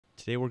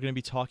Today we're going to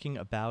be talking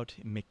about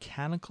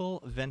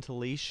mechanical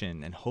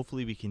ventilation, and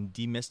hopefully we can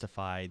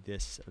demystify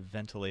this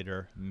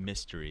ventilator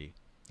mystery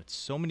that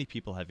so many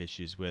people have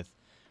issues with.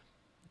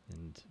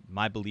 And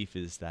my belief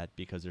is that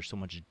because there's so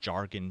much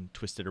jargon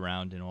twisted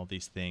around in all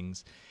these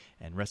things,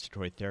 and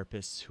respiratory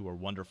therapists who are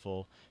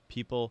wonderful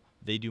people,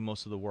 they do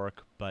most of the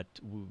work, but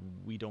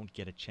we don't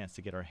get a chance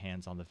to get our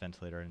hands on the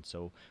ventilator. And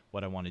so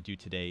what I want to do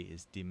today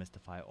is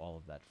demystify all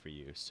of that for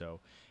you. So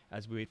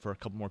as we wait for a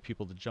couple more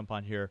people to jump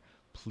on here,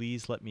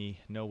 please let me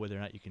know whether or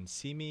not you can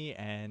see me.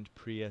 And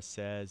Priya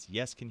says,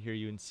 yes, can hear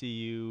you and see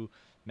you.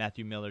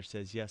 Matthew Miller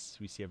says, yes,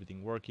 we see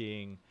everything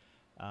working.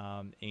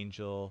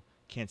 Angel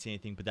can't see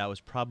anything, but that was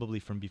probably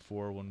from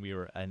before when we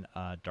were in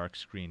a dark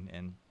screen.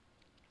 And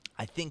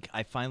I think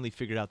I finally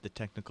figured out the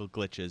technical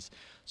glitches,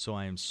 so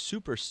I am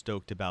super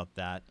stoked about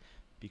that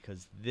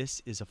because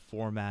this is a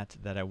format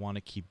that I want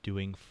to keep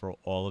doing for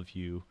all of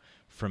you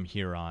from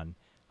here on.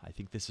 I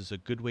think this is a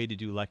good way to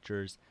do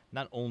lectures,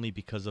 not only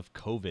because of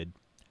COVID,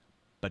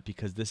 but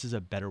because this is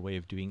a better way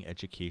of doing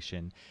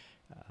education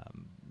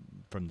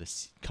from the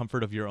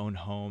comfort of your own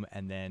home,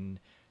 and then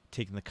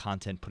taking the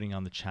content, putting it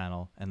on the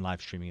channel, and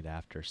live streaming it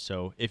after.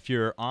 So if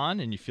you're on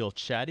and you feel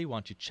chatty, why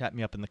don't you chat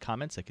me up in the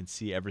comments? I can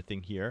see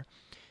everything here.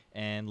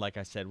 And like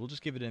I said, we'll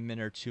just give it a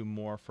minute or two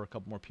more for a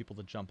couple more people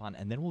to jump on,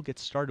 and then we'll get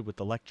started with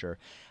the lecture.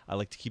 I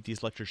like to keep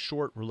these lectures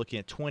short. We're looking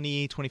at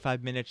 20,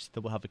 25 minutes.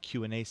 Then we'll have a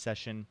Q&A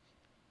session.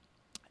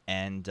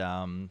 And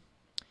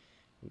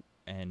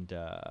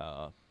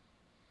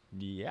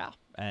yeah,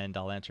 and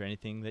I'll answer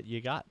anything that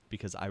you got,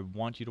 because I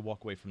want you to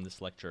walk away from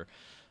this lecture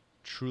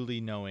truly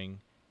knowing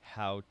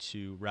how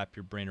to wrap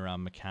your brain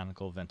around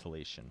mechanical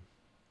ventilation.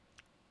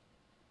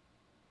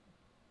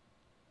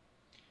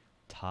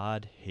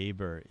 Todd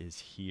Haber is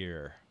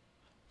here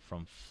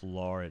from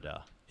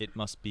Florida. It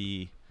must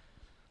be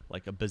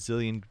like a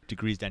bazillion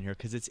degrees down here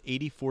because it's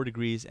 84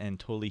 degrees and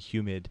totally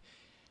humid,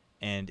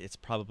 and it's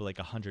probably like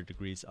 100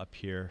 degrees up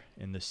here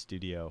in the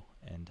studio,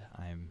 and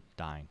I'm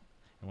dying.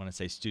 And when I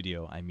say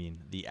studio, I mean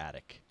the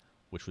attic,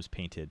 which was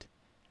painted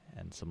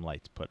and some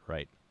lights put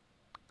right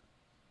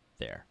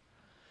there.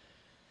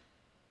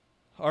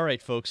 All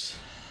right, folks,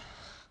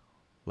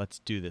 let's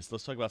do this.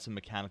 Let's talk about some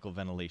mechanical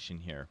ventilation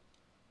here.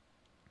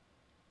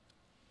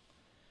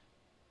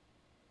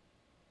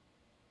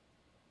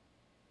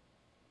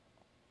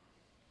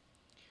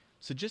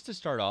 So just to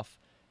start off,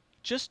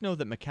 just know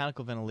that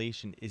mechanical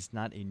ventilation is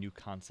not a new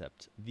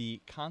concept. The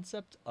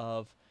concept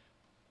of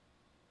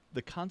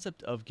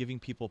giving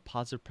people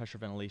positive pressure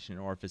ventilation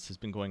in orifice has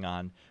been going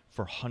on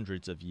for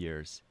hundreds of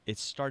years. It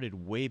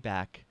started way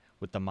back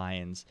with the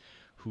Mayans,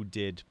 who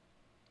did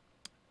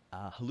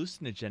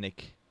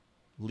hallucinogenic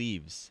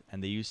leaves,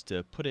 and they used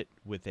to put it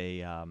with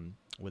an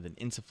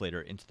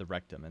insufflator into the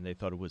rectum, and they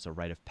thought it was a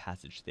rite of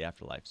passage to the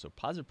afterlife. So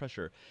positive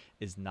pressure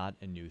is not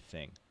a new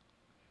thing.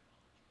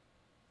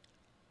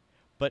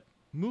 But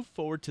move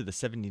forward to the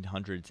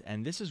 1700s,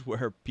 and this is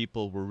where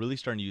people were really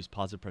starting to use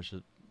positive pressure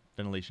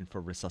ventilation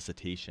for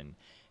resuscitation.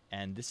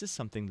 And this is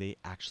something they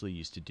actually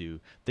used to do.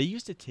 They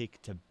used to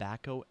take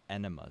tobacco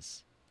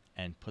enemas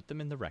and put them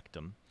in the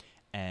rectum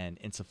and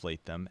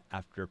insufflate them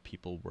after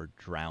people were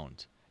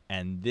drowned.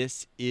 And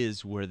this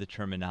is where the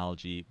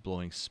terminology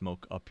blowing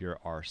smoke up your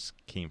arse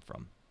came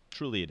from.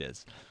 Truly it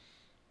is.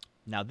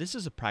 Now, this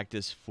is a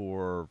practice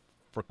for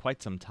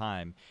quite some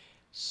time.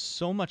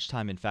 So much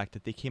time, in fact,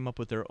 that they came up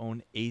with their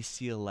own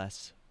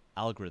ACLS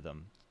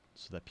algorithm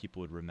so that people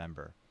would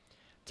remember.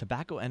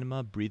 Tobacco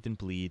enema, breathe and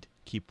bleed,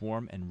 keep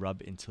warm and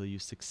rub until you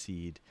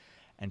succeed,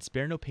 and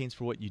spare no pains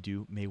for what you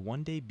do, may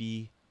one day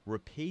be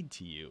repaid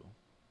to you.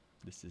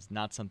 This is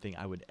not something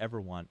I would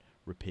ever want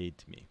repaid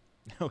to me.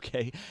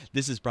 Okay,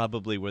 this is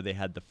probably where they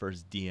had the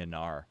first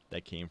DNR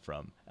that came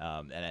from,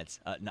 and it's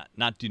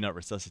not do not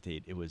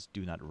resuscitate, it was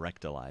do not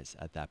rectalize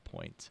at that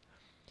point.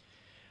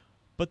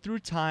 But through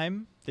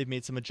time, they've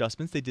made some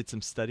adjustments. They did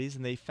some studies,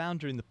 and they found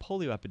during the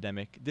polio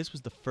epidemic, this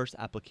was the first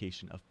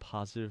application of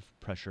positive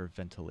pressure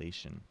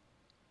ventilation.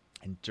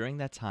 And during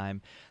that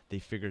time, they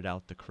figured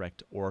out the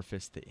correct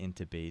orifice to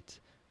intubate,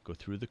 go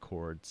through the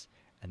cords,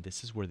 and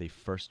this is where they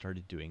first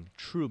started doing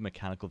true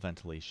mechanical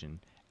ventilation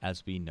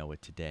as we know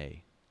it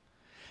today.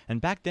 And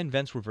back then,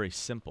 vents were very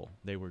simple.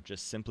 They were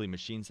just simply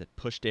machines that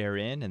pushed air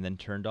in and then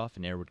turned off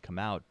and air would come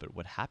out. But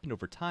what happened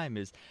over time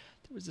is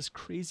there was this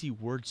crazy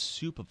word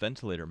soup of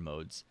ventilator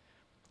modes.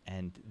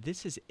 And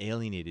this has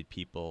alienated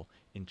people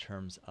in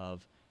terms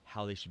of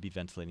how they should be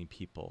ventilating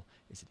people.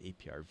 Is it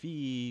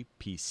APRV,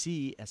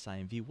 PC,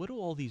 SIMV? What do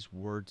all these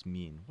words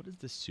mean? What does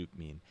this soup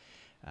mean?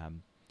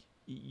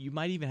 You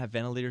might even have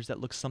ventilators that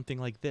look something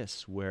like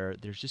this, where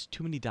there's just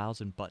too many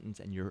dials and buttons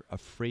and you're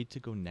afraid to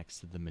go next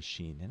to the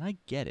machine. And I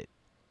get it.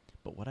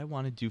 But what I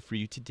want to do for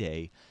you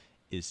today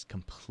is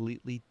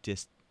completely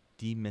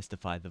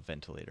demystify the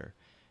ventilator.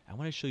 I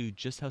want to show you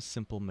just how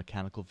simple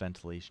mechanical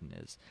ventilation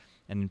is.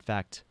 And in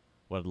fact,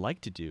 what I'd like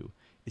to do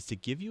is to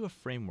give you a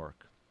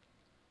framework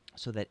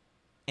so that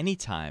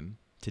anytime,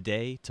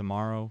 today,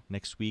 tomorrow,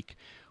 next week,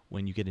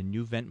 when you get a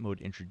new vent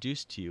mode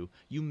introduced to you,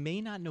 you may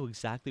not know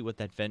exactly what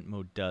that vent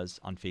mode does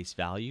on face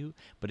value,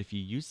 but if you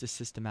use the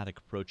systematic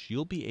approach,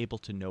 you'll be able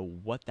to know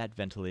what that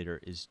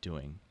ventilator is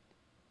doing.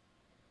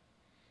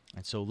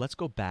 And so let's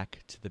go back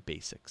to the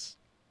basics.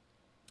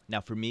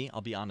 Now for me,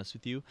 I'll be honest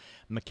with you,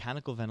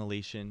 mechanical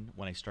ventilation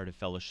when I started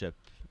fellowship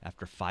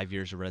after 5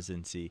 years of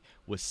residency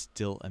was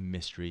still a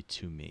mystery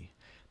to me.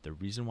 The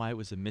reason why it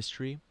was a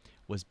mystery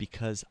was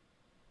because,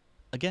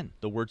 again,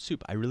 the word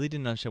soup. I really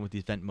didn't understand what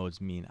these vent modes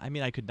mean. I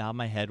mean, I could nod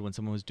my head when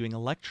someone was doing a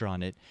lecture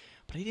on it,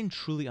 but I didn't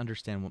truly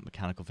understand what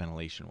mechanical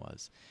ventilation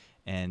was.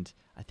 And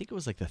I think it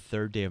was like the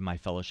third day of my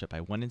fellowship,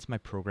 I went into my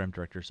program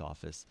director's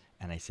office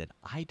and I said,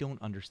 I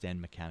don't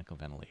understand mechanical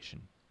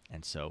ventilation.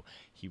 And so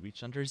he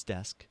reached under his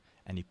desk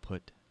and he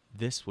put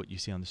this, what you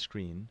see on the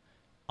screen,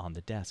 on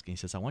the desk. And he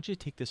says, I want you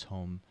to take this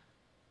home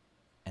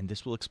and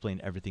this will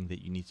explain everything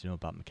that you need to know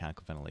about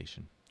mechanical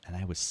ventilation. And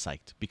I was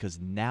psyched because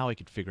now I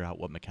could figure out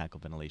what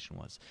mechanical ventilation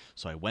was.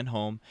 So I went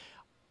home,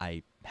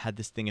 I had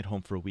this thing at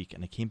home for a week,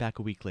 and I came back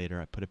a week later,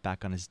 I put it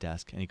back on his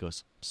desk, and he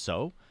goes,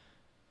 so?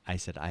 I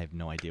said, I have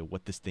no idea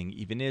what this thing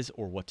even is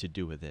or what to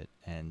do with it.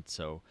 And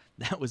so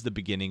that was the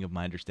beginning of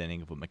my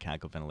understanding of what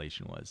mechanical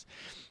ventilation was.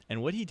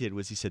 And what he did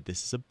was he said,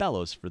 this is a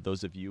bellows. For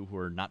those of you who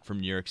are not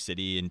from New York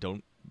City and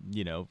don't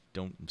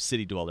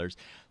city dwellers,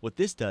 what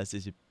this does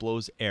is it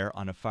blows air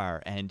on a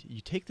fire. And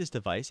you take this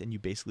device and you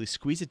basically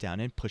squeeze it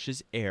down and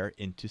pushes air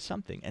into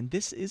something. And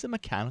this is a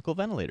mechanical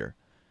ventilator.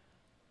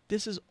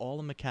 This is all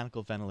a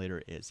mechanical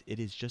ventilator is. It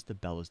is just a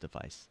bellows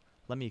device.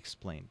 Let me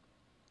explain.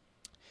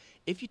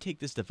 If you take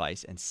this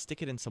device and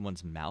stick it in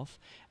someone's mouth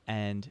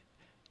and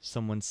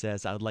someone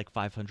says, I would like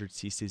 500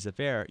 cc's of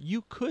air,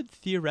 you could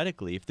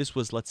theoretically, if this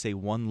was, let's say,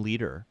 1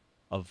 liter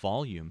of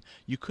volume,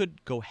 you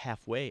could go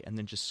halfway and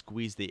then just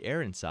squeeze the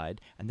air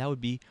inside, and that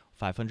would be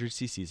 500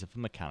 cc's of a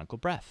mechanical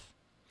breath.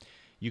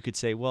 You could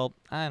say, well,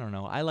 I don't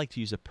know, I like to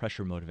use a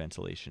pressure mode of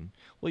ventilation.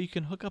 Well, you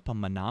can hook up a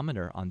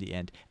manometer on the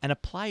end and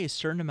apply a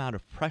certain amount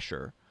of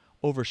pressure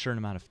over a certain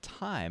amount of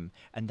time,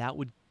 and that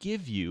would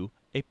give you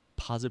a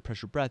positive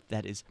pressure breath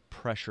that is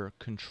pressure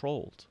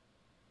controlled.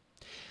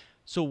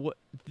 So what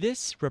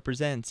this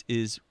represents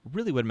is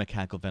really what a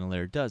mechanical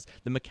ventilator does.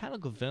 The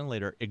mechanical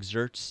ventilator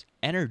exerts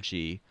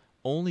energy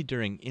only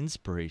during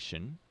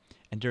inspiration,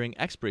 and during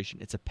expiration,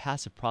 it's a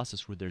passive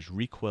process where there's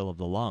recoil of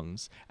the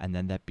lungs, and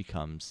then that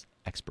becomes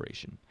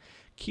expiration.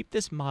 Keep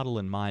this model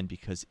in mind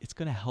because it's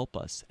going to help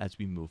us as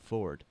we move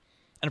forward.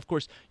 And of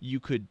course, you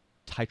could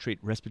titrate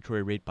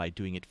respiratory rate by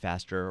doing it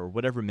faster or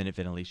whatever minute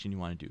ventilation you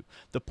want to do.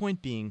 The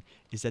point being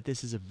is that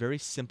this is a very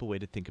simple way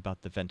to think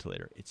about the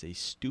ventilator. It's a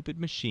stupid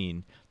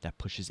machine that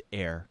pushes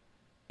air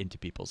into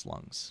people's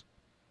lungs.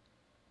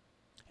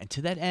 And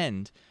to that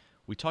end,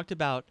 we talked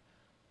about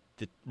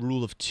the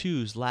rule of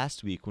twos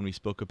last week when we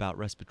spoke about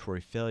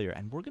respiratory failure,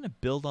 and we're going to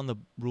build on the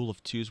rule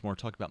of twos when we're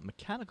talking about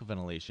mechanical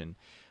ventilation,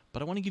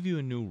 but I want to give you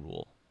a new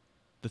rule,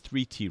 the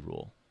 3T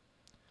rule.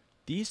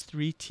 These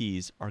 3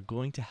 T's are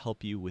going to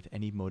help you with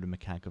any mode of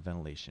mechanical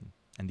ventilation.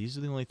 And these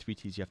are the only 3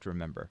 T's you have to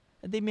remember.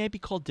 And they may be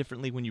called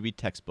differently when you read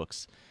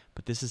textbooks,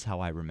 but this is how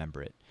I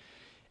remember it.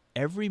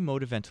 Every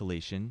mode of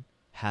ventilation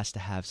has to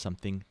have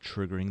something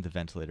triggering the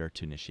ventilator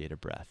to initiate a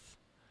breath.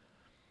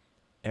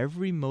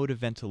 Every mode of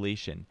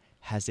ventilation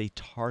has a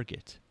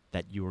target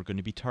that you are going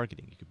to be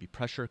targeting. It could be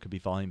pressure, it could be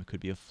volume, it could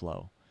be a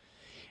flow.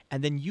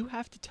 And then you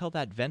have to tell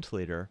that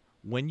ventilator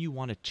when you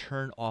want to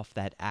turn off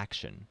that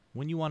action,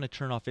 when you want to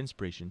turn off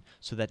inspiration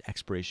so that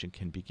expiration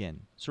can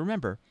begin. So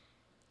remember,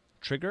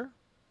 trigger,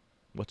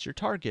 what's your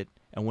target,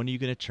 and when are you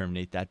going to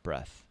terminate that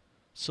breath?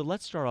 So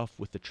let's start off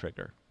with the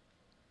trigger.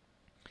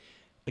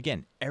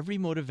 Again, every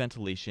mode of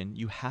ventilation,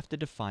 you have to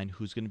define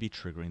who's going to be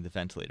triggering the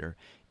ventilator.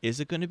 Is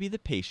it going to be the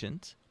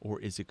patient, or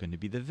is it going to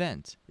be the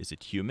vent? Is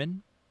it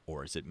human,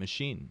 or is it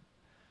machine?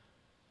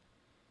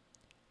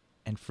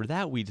 And for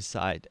that, we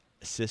decide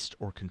assist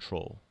or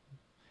control.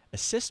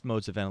 Assist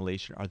modes of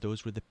ventilation are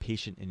those where the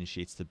patient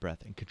initiates the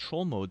breath, and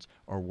control modes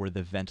are where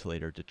the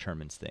ventilator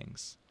determines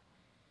things.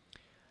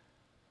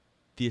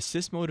 The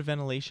assist mode of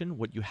ventilation,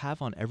 what you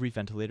have on every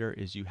ventilator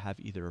is you have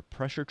either a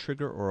pressure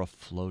trigger or a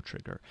flow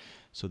trigger.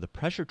 So the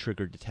pressure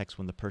trigger detects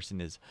when the person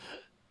is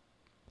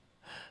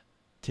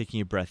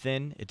taking a breath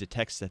in, it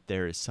detects that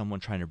there is someone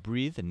trying to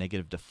breathe, a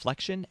negative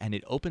deflection, and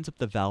it opens up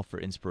the valve for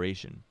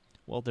inspiration.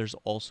 Well, there's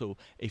also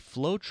a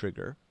flow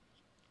trigger.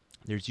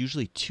 There's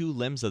usually 2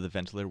 limbs of the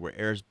ventilator where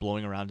air is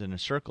blowing around in a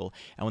circle,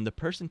 and when the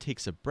person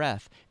takes a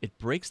breath, it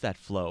breaks that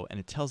flow and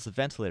it tells the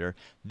ventilator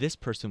this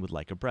person would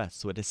like a breath.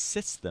 So it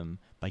assists them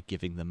by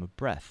giving them a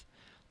breath.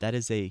 That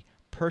is a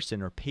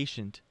person or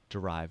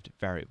patient-derived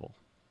variable.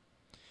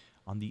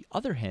 On the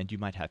other hand, you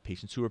might have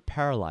patients who are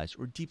paralyzed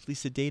or deeply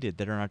sedated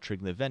that are not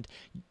triggering the vent.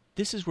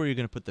 This is where you're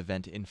going to put the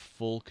vent in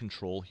full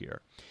control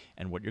here.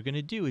 And what you're going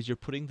to do is you're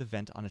putting the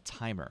vent on a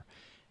timer.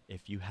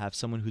 If you have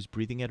someone who's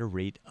breathing at a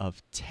rate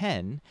of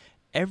 10,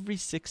 every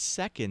 6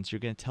 seconds, you're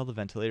going to tell the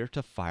ventilator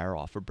to fire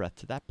off a breath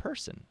to that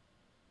person.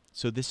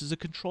 So this is a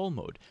control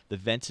mode. The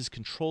vent is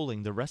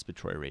controlling the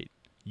respiratory rate.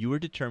 You are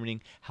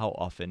determining how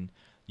often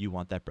you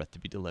want that breath to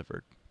be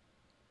delivered.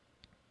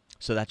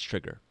 So that's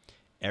trigger.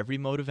 every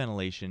mode of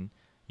ventilation,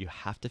 you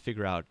have to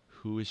figure out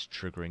who is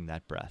triggering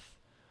that breath.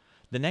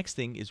 The next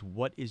thing is,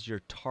 what is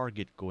your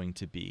target going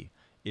to be?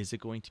 Is it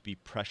going to be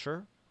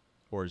pressure,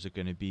 or is it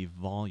going to be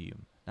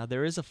volume? Now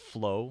there is a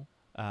flow.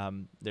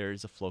 There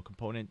is a flow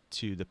component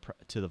to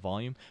the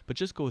volume, but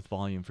just go with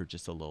volume for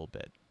just a little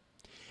bit.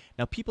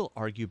 Now people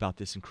argue about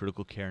this in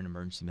critical care and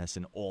emergency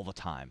medicine all the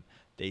time.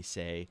 They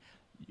say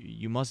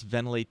you must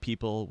ventilate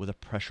people with a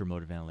pressure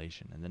mode of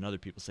ventilation, and then other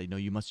people say no,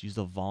 you must use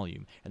the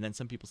volume, and then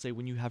some people say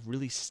when you have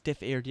really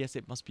stiff ARDS,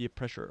 it must be a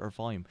pressure or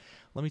volume.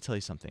 Let me tell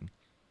you something.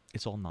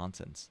 It's all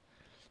nonsense.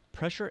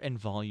 Pressure and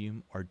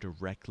volume are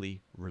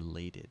directly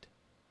related.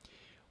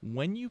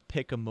 When you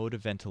pick a mode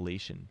of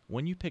ventilation,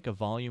 when you pick a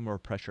volume or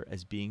pressure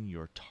as being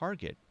your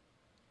target,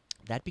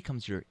 that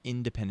becomes your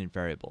independent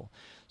variable.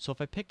 So if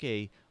I pick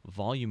a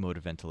volume mode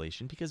of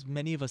ventilation, because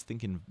many of us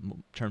think in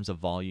terms of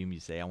volume, you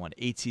say I want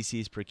 8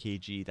 cc's per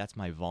kg, that's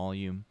my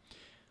volume.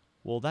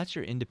 Well, that's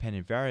your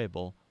independent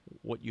variable.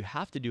 What you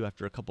have to do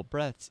after a couple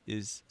breaths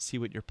is see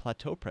what your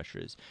plateau pressure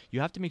is. You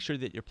have to make sure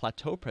that your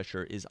plateau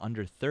pressure is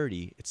under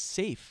 30. It's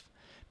safe,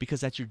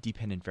 because that's your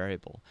dependent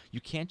variable. You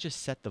can't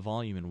just set the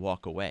volume and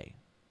walk away.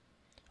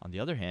 On the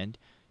other hand,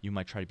 you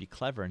might try to be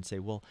clever and say,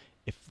 well,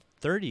 if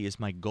 30 is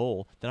my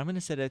goal, then I'm going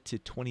to set it to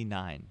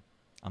 29.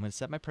 I'm going to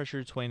set my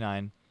pressure to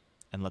 29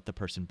 and let the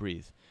person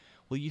breathe.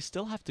 Well, you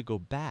still have to go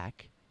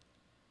back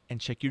and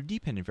check your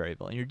dependent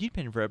variable. And your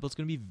dependent variable is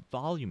going to be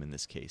volume in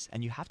this case.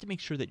 And you have to make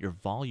sure that your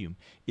volume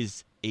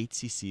is 8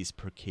 cc's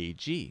per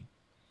kg.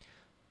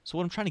 So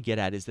what I'm trying to get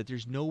at is that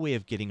there's no way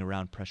of getting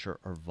around pressure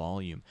or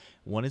volume.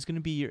 One is going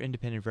to be your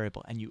independent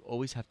variable, and you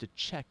always have to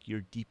check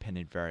your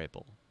dependent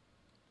variable.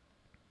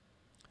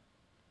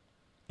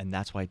 And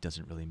that's why it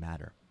doesn't really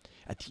matter.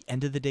 At the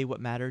end of the day,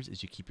 what matters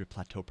is you keep your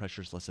plateau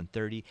pressures less than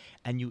 30,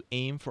 and you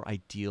aim for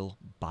ideal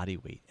body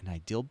weight. And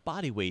ideal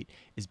body weight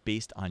is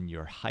based on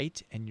your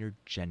height and your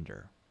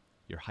gender,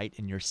 your height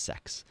and your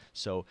sex.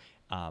 So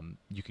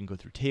you can go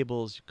through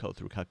tables, go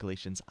through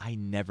calculations. I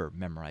never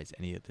memorize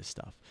any of this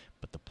stuff.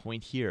 But the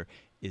point here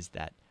is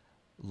that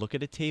look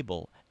at a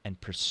table and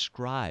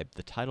prescribe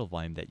the tidal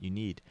volume that you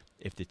need.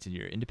 If it's in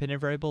your independent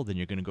variable, then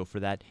you're going to go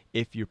for that.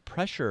 If your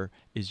pressure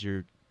is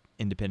your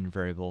independent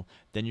variable,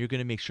 then you're going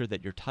to make sure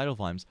that your tidal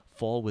volumes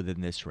fall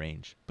within this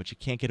range, but you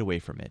can't get away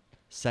from it.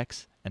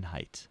 Sex and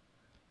height.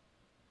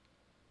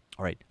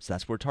 All right, so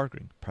that's what we're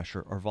targeting,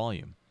 pressure or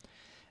volume.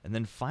 And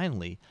then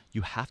finally,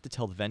 you have to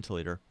tell the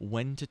ventilator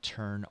when to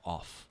turn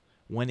off,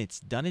 when it's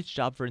done its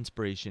job for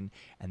inspiration,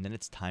 and then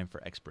it's time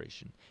for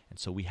expiration. And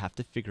so we have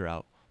to figure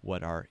out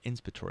what our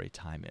inspiratory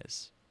time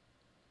is.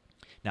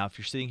 Now, if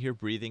you're sitting here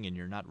breathing and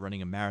you're not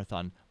running a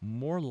marathon,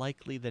 more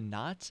likely than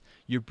not,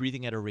 you're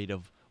breathing at a rate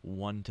of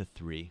 1 to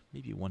 3,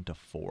 maybe 1 to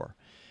 4.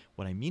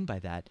 What I mean by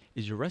that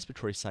is your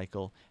respiratory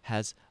cycle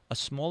has a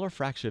smaller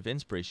fraction of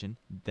inspiration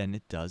than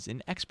it does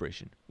in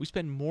expiration. We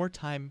spend more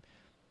time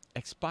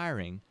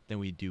expiring than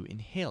we do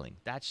inhaling.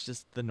 That's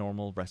just the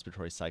normal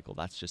respiratory cycle.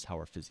 That's just how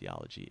our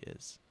physiology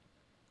is.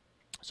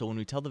 So when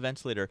we tell the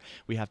ventilator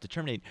we have to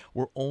terminate,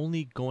 we're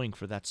only going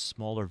for that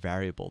smaller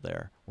variable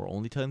there. We're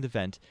only telling the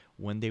vent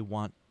when they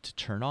want to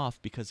turn off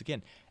because,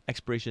 again,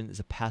 expiration is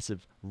a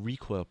passive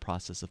recoil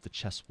process of the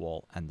chest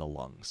wall and the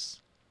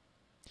lungs.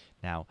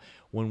 Now,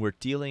 when we're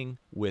dealing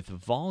with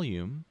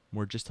volume,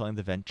 we're just telling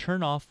the vent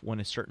turn off when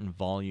a certain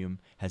volume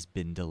has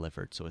been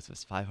delivered. So if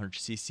it's 500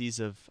 cc's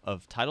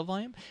of tidal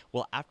volume,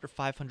 well, after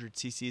 500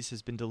 cc's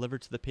has been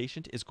delivered to the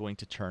patient, is going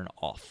to turn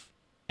off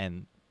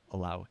and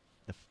allow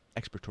the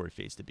expiratory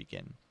phase to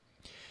begin.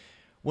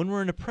 When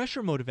we're in a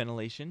pressure mode of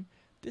ventilation,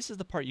 this is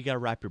the part you got to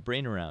wrap your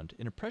brain around.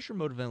 In a pressure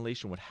mode of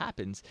ventilation, what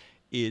happens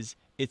is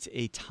it's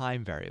a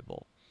time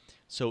variable.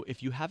 So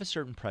if you have a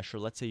certain pressure,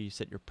 let's say you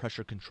set your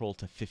pressure control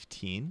to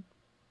 15,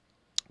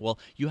 well,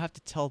 you have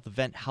to tell the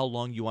vent how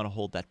long you want to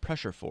hold that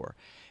pressure for.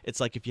 It's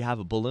like if you have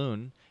a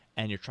balloon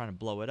and you're trying to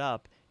blow it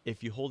up,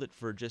 if you hold it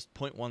for just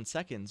 0.1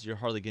 seconds, you're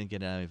hardly going to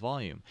get any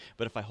volume.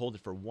 But if I hold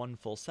it for 1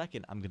 full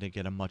second, I'm going to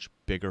get a much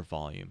bigger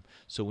volume.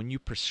 So when you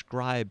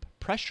prescribe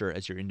pressure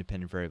as your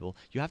independent variable,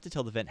 you have to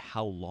tell the vent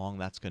how long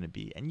that's going to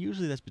be. And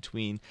usually that's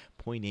between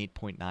 0.8,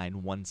 0.9,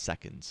 1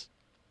 seconds.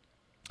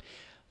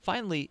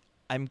 Finally,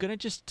 I'm going to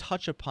just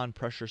touch upon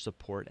pressure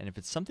support, and if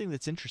it's something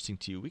that's interesting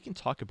to you, we can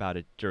talk about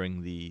it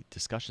during the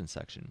discussion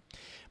section.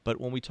 But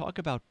when we talk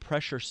about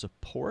pressure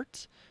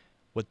support,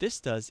 what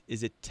this does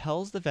is it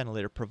tells the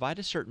ventilator provide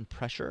a certain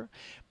pressure,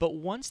 but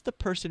once the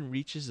person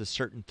reaches a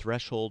certain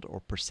threshold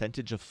or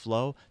percentage of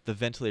flow, the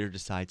ventilator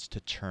decides to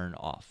turn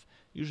off.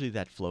 Usually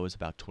that flow is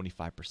about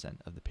 25%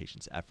 of the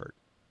patient's effort.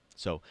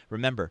 So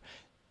remember,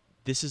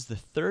 this is the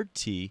third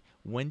T.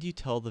 When do you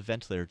tell the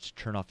ventilator to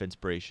turn off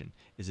inspiration?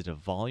 Is it a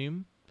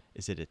volume?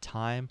 Is it a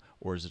time,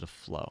 or is it a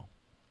flow?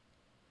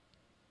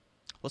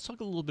 Let's talk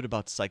a little bit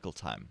about cycle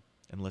time,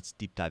 and let's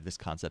deep dive this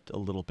concept a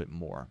little bit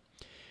more.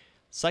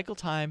 Cycle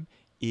time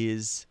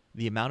is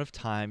the amount of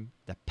time,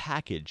 the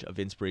package of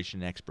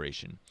inspiration and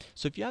expiration.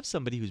 So if you have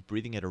somebody who's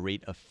breathing at a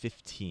rate of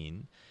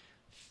 15,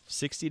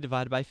 60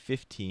 divided by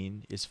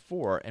 15 is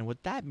 4, and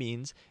what that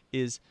means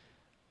is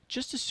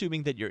just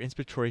assuming that your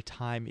inspiratory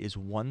time is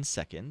 1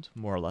 second,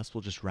 more or less,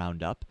 we'll just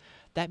round up.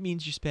 That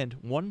means you spend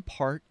 1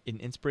 part in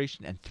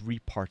inspiration and 3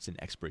 parts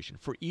in expiration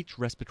for each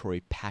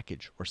respiratory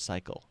package or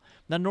cycle.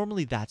 Now,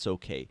 normally that's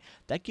okay.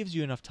 That gives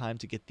you enough time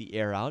to get the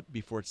air out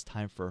before it's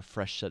time for a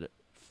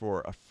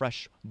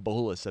fresh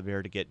bolus of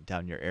air to get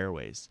down your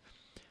airways.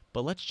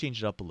 But let's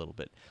change it up a little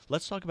bit.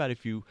 Let's talk about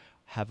if you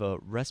have a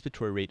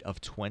respiratory rate of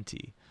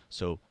 20.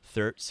 So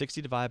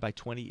 60 divided by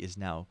 20 is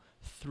now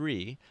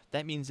 3.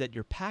 That means that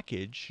your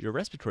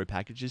respiratory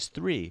package is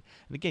 3.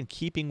 And again,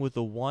 keeping with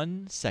the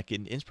 1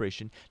 second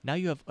inspiration, now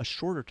you have a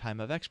shorter time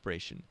of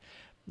expiration.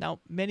 Now,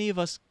 many of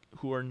us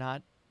who are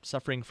not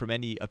suffering from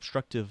any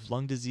obstructive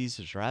lung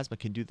diseases or asthma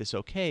can do this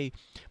okay,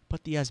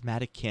 but the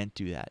asthmatic can't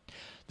do that.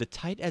 The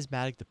tight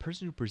asthmatic, the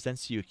person who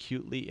presents to you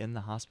acutely in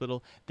the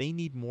hospital, they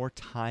need more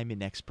time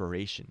in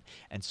expiration.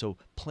 And so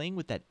playing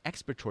with that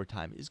expiratory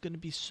time is going to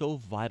be so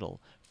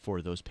vital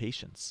for those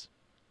patients.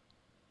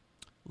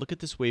 Look at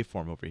this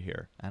waveform over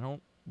here.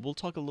 We'll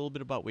talk a little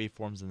bit about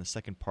waveforms in the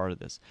second part of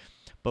this.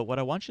 But what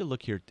I want you to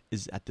look here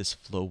is at this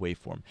flow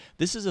waveform.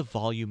 This is a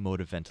volume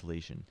mode of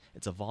ventilation.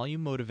 It's a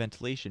volume mode of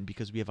ventilation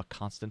because we have a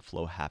constant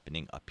flow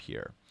happening up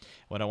here.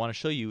 What I want to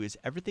show you is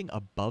everything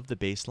above the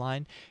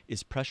baseline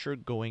is pressure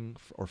going,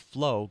 or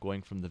flow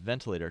going from the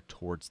ventilator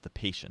towards the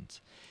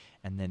patient.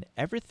 And then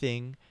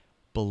everything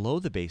below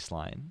the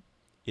baseline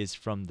is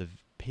from the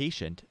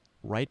patient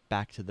right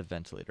back to the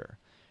ventilator.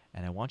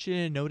 And I want you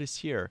to notice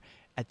here,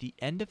 at the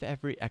end of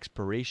every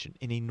expiration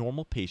in a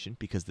normal patient,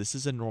 because this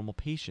is a normal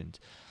patient,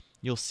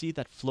 you'll see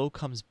that flow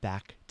comes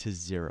back to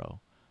 0.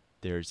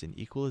 There's an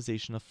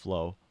equalization of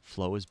flow.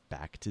 Flow is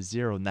back to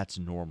 0, and that's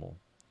normal.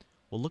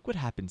 Well, look what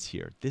happens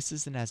here. This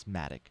is an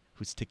asthmatic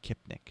who's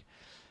tachypnic.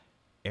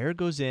 Air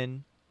goes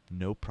in,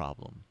 no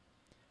problem.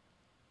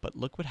 But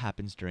look what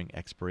happens during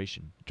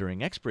expiration.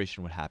 During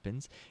expiration, what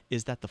happens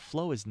is that the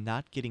flow is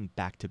not getting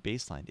back to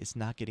baseline. It's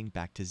not getting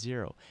back to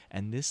 0.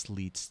 And this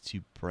leads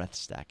to breath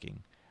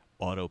stacking,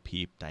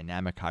 auto-PEEP,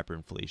 dynamic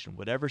hyperinflation,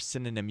 whatever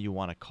synonym you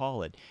want to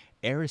call it.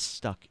 Air is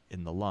stuck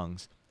in the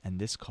lungs, and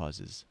this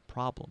causes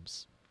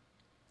problems.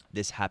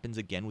 This happens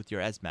again with your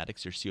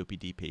asthmatics, your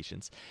COPD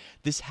patients.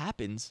 This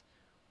happens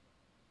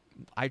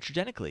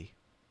iatrogenically.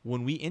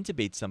 When we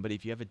intubate somebody,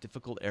 if you have a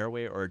difficult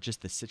airway or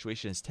just the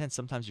situation is tense,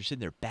 sometimes you're sitting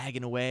there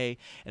bagging away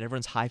and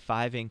everyone's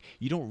high-fiving.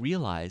 You don't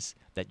realize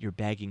that you're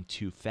bagging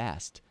too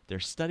fast. There are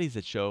studies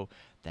that show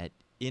that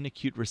in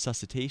acute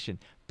resuscitation,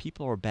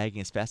 people are bagging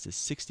as fast as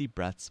 60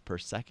 breaths per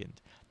second.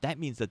 That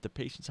means that the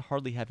patient's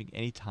hardly having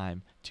any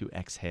time to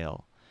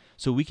exhale.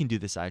 So we can do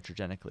this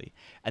iatrogenically.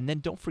 And then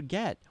don't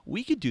forget,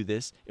 we could do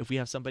this if we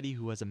have somebody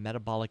who has a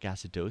metabolic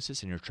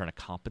acidosis and you're trying to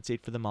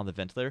compensate for them on the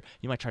ventilator.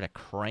 You might try to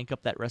crank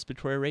up that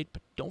respiratory rate,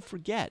 but don't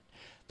forget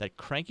that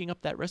cranking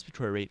up that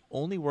respiratory rate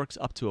only works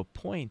up to a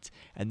point,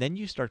 and then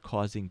you start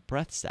causing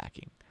breath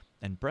stacking.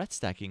 And breath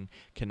stacking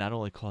can not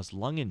only cause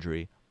lung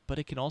injury, but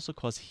it can also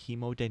cause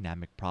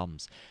hemodynamic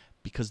problems.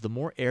 Because the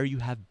more air you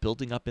have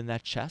building up in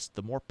that chest,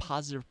 the more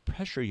positive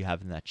pressure you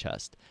have in that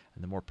chest.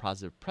 And the more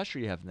positive pressure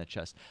you have in that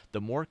chest,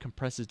 the more it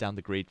compresses down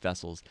the great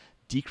vessels,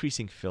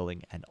 decreasing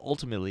filling, and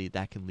ultimately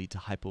that can lead to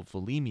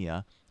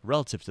hypovolemia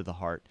relative to the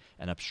heart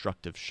and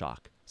obstructive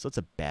shock. So it's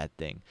a bad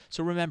thing.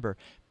 So remember,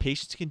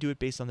 patients can do it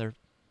based on their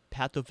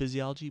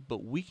pathophysiology,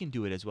 but we can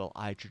do it as well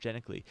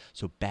iatrogenically.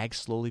 So bag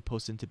slowly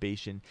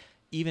post-intubation.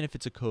 Even if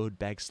it's a code,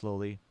 bag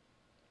slowly.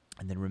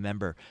 And then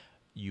remember,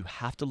 you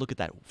have to look at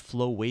that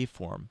flow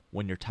waveform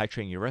when you're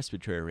titrating your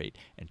respiratory rate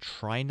and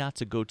try not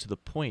to go to the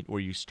point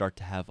where you start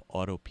to have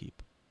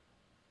auto-PEEP.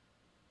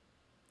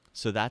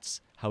 So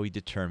that's how we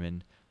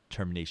determine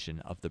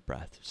termination of the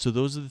breath. So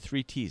those are the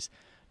 3 T's.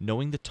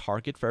 Knowing the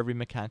target for every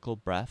mechanical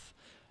breath,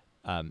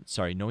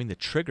 knowing the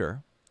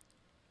trigger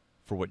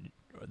for what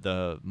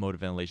the mode of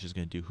ventilation is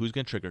going to do, who's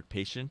going to trigger,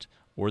 patient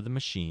or the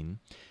machine,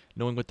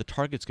 knowing what the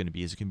target's going to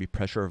be, is it going to be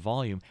pressure or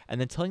volume, and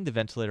then telling the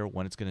ventilator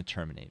when it's going to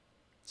terminate.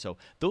 So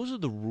those are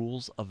the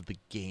rules of the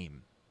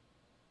game.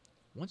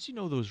 Once you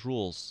know those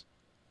rules,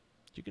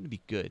 you're going to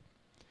be good.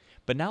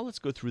 But now let's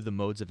go through the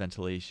modes of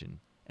ventilation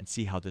and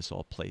see how this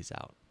all plays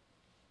out.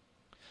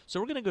 So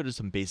we're going to go to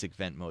some basic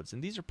vent modes,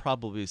 and these are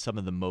probably some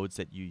of the modes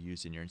that you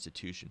use in your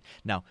institution.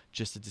 Now,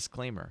 just a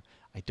disclaimer,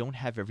 I don't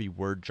have every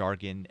word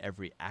jargon,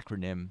 every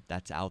acronym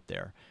that's out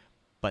there,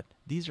 but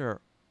these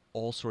are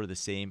all sort of the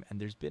same, and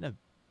there's been a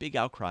big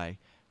outcry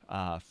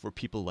for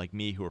people like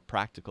me who are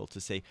practical to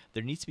say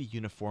there needs to be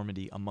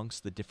uniformity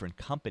amongst the different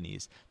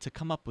companies to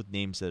come up with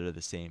names that are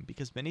the same,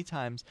 because many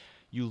times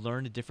you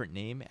learn a different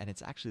name and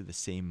it's actually the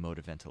same mode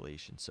of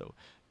ventilation. So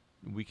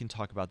we can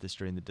talk about this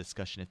during the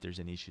discussion if there's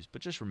any issues,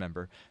 but just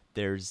remember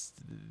there's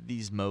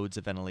these modes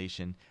of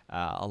ventilation.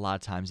 A lot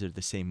of times they're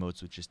the same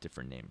modes with just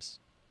different names.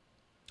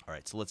 All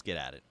right, so let's get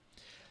at it.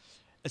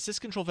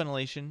 Assist control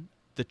ventilation,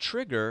 the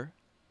trigger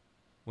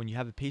when you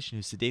have a patient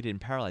who's sedated and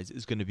paralyzed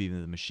is going to be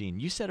the machine.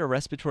 You set a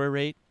respiratory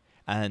rate,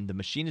 and the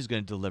machine is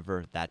going to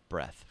deliver that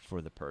breath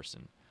for the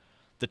person.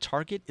 The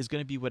target is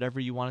going to be whatever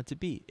you want it to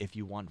be. If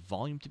you want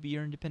volume to be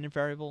your independent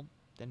variable,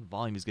 then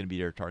volume is going to be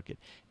your target.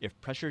 If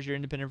pressure is your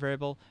independent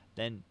variable,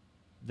 then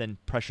then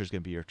pressure is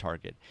going to be your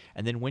target.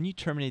 And then when you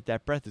terminate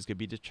that breath is going to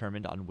be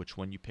determined on which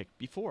one you picked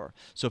before.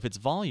 So if it's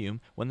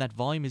volume, when that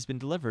volume has been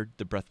delivered,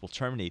 the breath will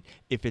terminate.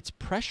 If it's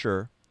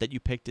pressure that you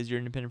picked as your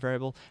independent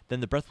variable, then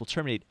the breath will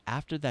terminate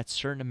after that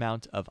certain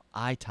amount of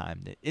I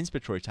time, the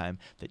inspiratory time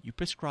that you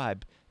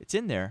prescribe. It's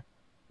in there.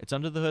 It's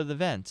under the hood of the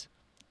vent,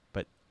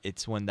 but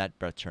it's when that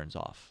breath turns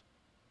off.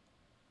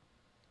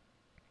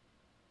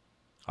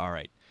 All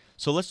right.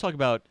 So let's talk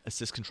about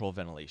assist control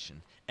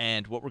ventilation.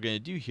 And what we're going to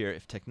do here,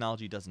 if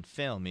technology doesn't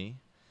fail me,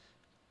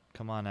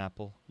 come on,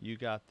 Apple, you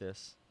got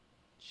this.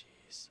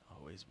 Jeez,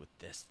 always with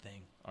this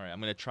thing. All right, I'm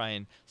going to try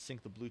and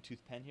sync the Bluetooth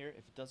pen here.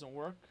 If it doesn't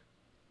work,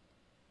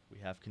 we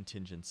have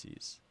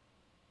contingencies.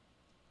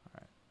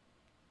 All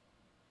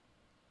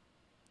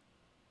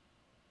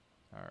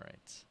right. All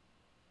right.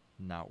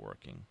 Not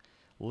working.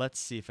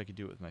 Let's see if I can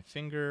do it with my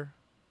finger.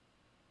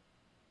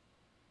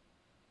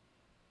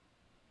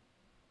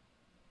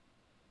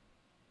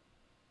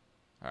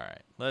 All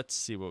right, let's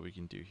see what we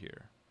can do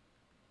here.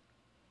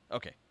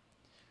 Okay,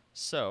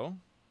 so,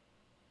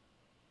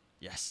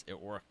 yes,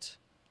 it worked.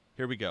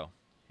 Here we go.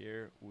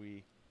 Here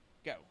we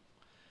go.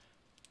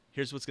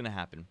 Here's what's going to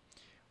happen.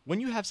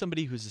 When you have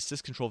somebody who's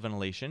assist control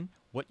ventilation,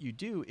 what you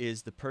do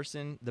is the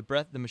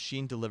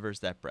machine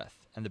delivers that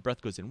breath, and the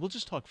breath goes in. We'll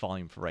just talk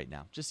volume for right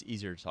now, just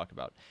easier to talk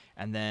about.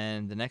 And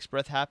then the next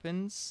breath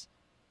happens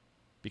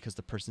because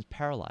the person's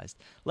paralyzed.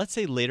 Let's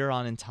say later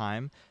on in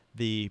time,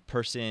 the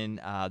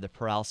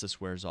paralysis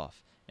wears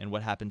off. And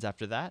what happens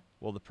after that?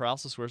 Well, the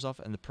paralysis wears off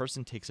and the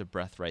person takes a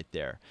breath right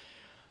there.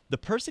 The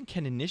person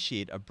can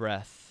initiate a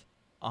breath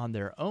on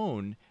their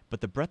own, but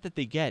the breath that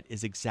they get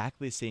is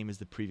exactly the same as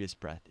the previous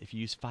breath. If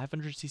you use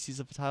 500 cc's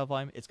of tidal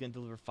volume, it's going to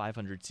deliver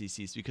 500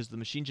 cc's because the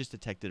machine just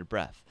detected a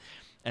breath.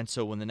 And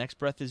so when the next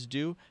breath is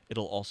due,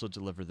 it'll also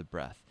deliver the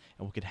breath.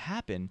 And what could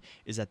happen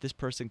is that this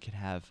person can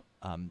have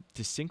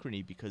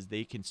dysynchrony because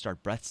they can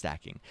start breath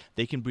stacking.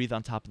 They can breathe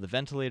on top of the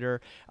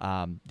ventilator.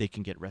 They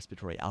can get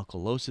respiratory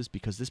alkalosis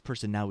because this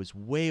person now is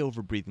way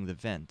over breathing the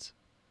vent.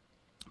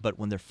 But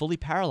when they're fully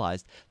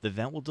paralyzed, the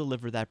vent will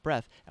deliver that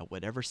breath at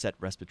whatever set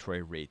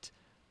respiratory rate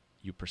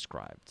you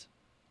prescribed.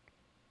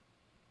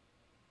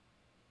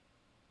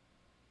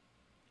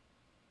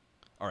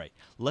 All right,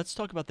 let's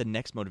talk about the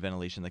next mode of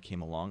ventilation that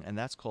came along, and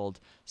that's called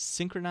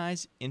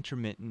synchronized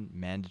intermittent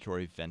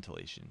mandatory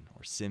ventilation,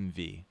 or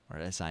SIMV, or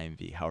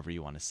SIMV, however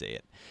you want to say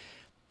it.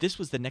 This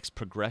was the next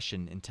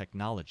progression in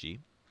technology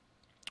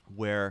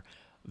where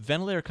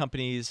ventilator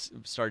companies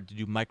started to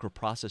do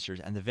microprocessors,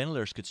 and the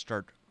ventilators could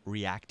start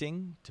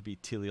reacting, to be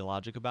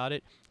teleologic about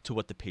it, to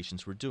what the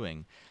patients were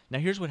doing. Now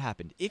here's what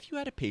happened. If you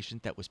had a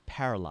patient that was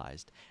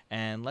paralyzed,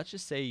 and let's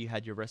just say you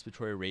had your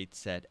respiratory rate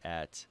set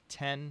at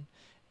 10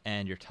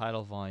 and your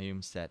tidal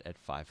volume set at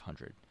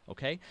 500,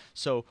 okay?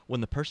 So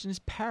when the person is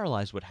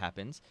paralyzed, what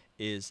happens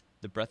is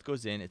the breath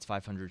goes in, it's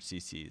 500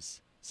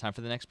 cc's. It's time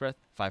for the next breath,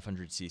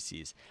 500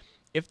 cc's.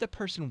 If the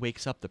person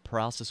wakes up, the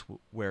paralysis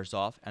wears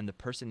off, and the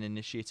person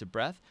initiates a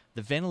breath,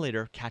 the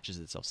ventilator catches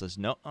itself, says,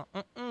 no,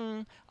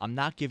 I'm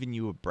not giving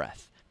you a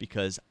breath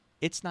because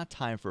it's not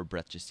time for a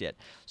breath just yet.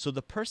 So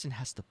the person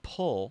has to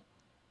pull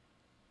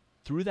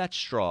through that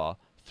straw,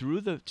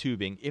 through the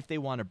tubing, if they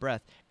want a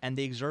breath, and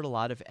they exert a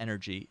lot of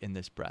energy in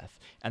this breath.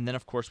 And then,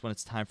 of course, when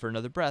it's time for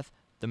another breath,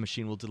 the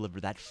machine will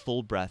deliver that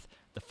full breath,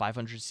 the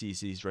 500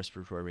 cc's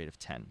respiratory rate of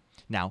 10.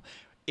 Now,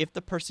 if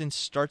the person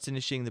starts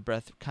initiating the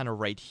breath kind of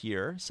right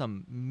here,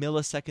 some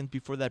milliseconds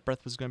before that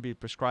breath was going to be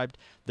prescribed,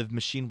 the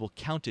machine will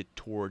count it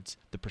towards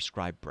the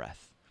prescribed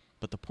breath.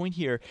 But the point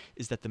here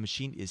is that the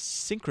machine is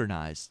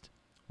synchronized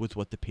with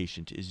what the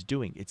patient is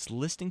doing. It's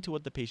listening to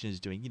what the patient is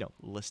doing,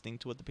 listening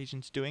to what the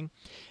patient's doing,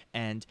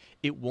 and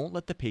it won't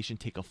let the patient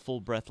take a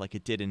full breath like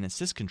it did in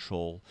assist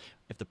control.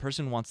 If the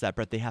person wants that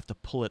breath, they have to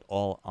pull it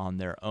all on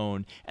their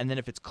own, and then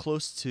if it's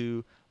close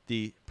to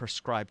the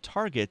prescribed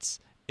targets,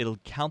 it'll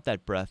count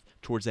that breath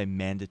towards a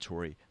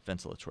mandatory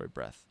ventilatory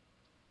breath.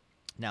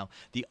 Now,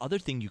 the other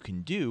thing you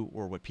can do,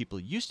 or what people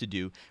used to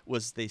do,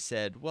 was they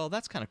said, well,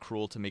 that's kind of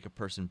cruel to make a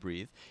person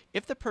breathe.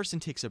 If the person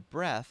takes a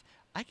breath,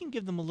 I can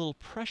give them a little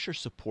pressure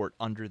support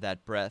under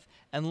that breath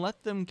and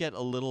let them get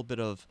a little bit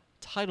of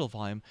tidal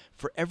volume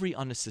for every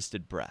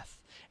unassisted breath.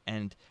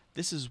 And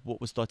this is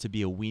what was thought to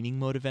be a weaning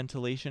mode of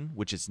ventilation,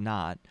 which it's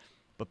not.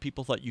 But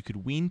people thought you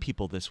could wean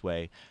people this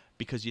way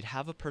because you'd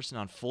have a person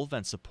on full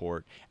vent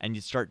support and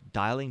you'd start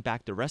dialing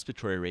back the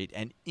respiratory rate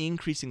and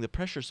increasing the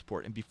pressure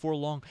support. And before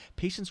long,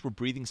 patients were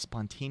breathing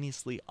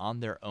spontaneously on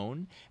their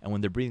own. And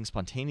when they're breathing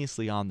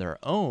spontaneously on their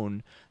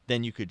own,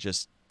 then you could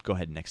just go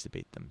ahead and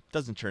extubate them.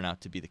 Doesn't turn out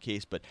to be the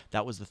case, but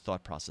that was the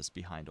thought process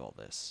behind all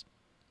this.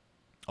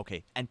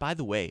 Okay, and by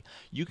the way,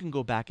 you can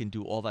go back and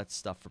do all that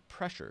stuff for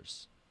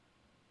pressures.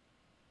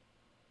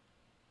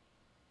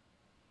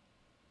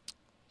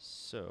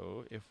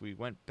 So if we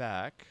went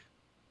back,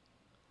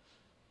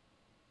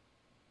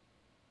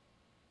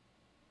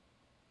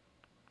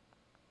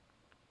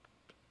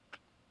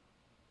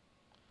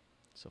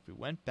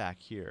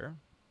 here,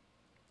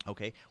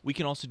 okay, we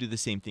can also do the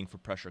same thing for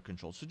pressure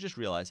control. So just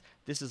realize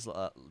this is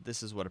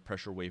what a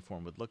pressure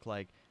waveform would look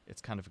like.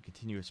 It's kind of a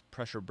continuous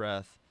pressure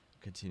breath,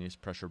 continuous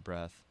pressure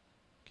breath,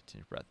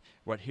 continuous breath.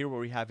 What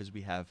we have is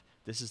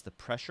this is the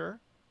pressure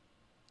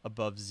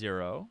above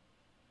 0,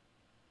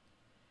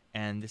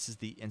 and this is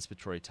the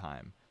inspiratory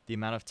time, the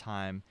amount of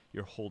time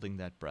you're holding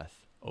that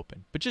breath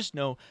open. But just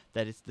know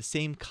that it's the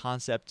same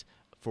concept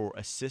for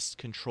assist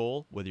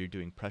control, whether you're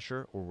doing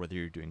pressure or whether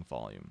you're doing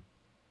volume.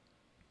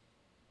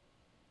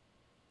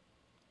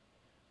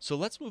 So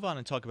let's move on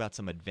and talk about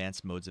some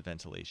advanced modes of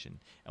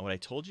ventilation. And what I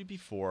told you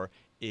before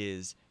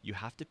is you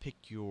have to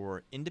pick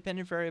your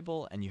independent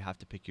variable and you have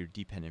to pick your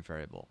dependent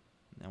variable.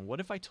 Now, what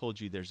if I told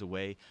you there's a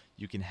way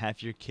you can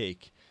have your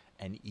cake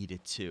and eat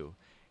it too?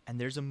 And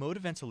there's a mode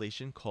of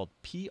ventilation called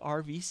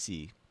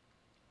PRVC.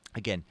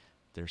 Again,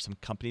 there are some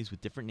companies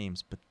with different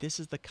names, but this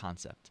is the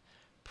concept.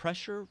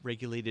 Pressure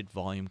regulated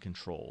volume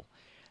control.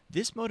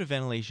 This mode of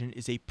ventilation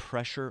is a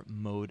pressure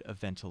mode of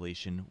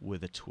ventilation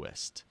with a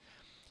twist.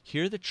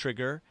 Here the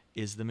trigger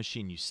is the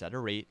machine. You set a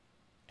rate,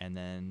 and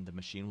then the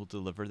machine will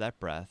deliver that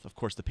breath. Of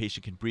course, the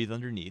patient can breathe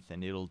underneath,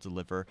 and it'll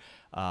deliver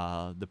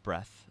the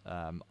breath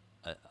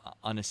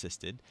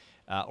assisted.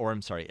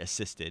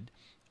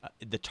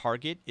 The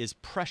target is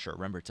pressure.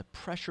 Remember, it's a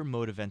pressure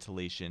mode of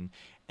ventilation,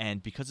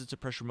 and because it's a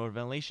pressure mode of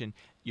ventilation,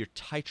 you're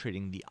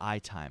titrating the I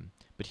time.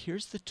 But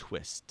here's the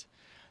twist.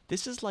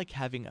 This is like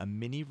having a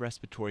mini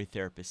respiratory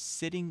therapist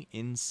sitting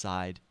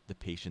inside the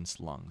patient's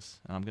lungs.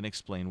 And I'm going to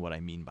explain what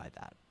I mean by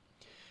that.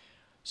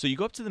 So you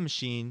go up to the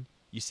machine,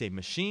 you say,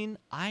 "Machine,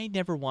 I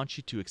never want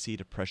you to exceed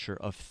a pressure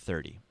of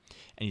 30.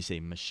 And you say,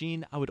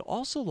 "Machine, I would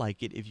also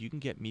like it if you can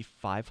get me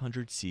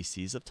 500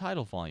 cc's of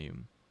tidal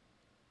volume.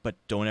 But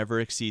don't ever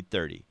exceed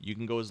 30. You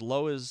can go as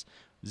low as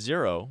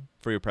 0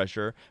 for your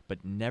pressure,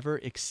 but never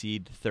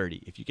exceed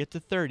 30. If you get to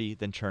 30,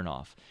 then turn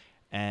off.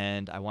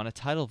 And I want a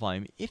tidal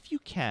volume, if you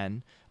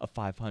can, of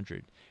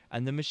 500.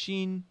 And the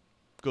machine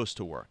goes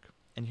to work.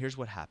 And here's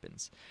what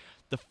happens.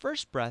 The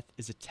first breath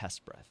is a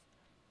test breath.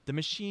 The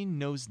machine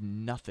knows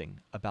nothing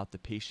about the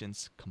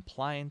patient's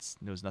compliance,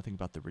 knows nothing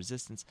about the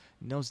resistance,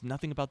 knows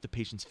nothing about the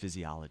patient's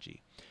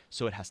physiology.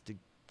 So it has to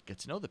get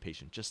to know the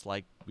patient, just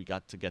like we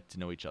got to get to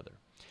know each other.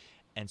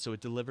 And so it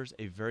delivers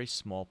a very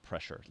small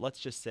pressure. Let's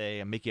just say,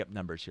 I'm making up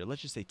numbers here,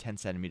 let's just say 10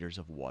 centimeters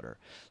of water.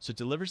 So it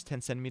delivers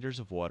 10 centimeters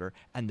of water,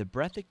 and the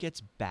breath it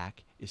gets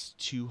back is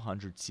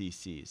 200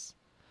 cc's.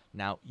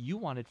 Now, you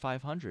wanted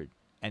 500,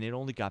 and it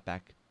only got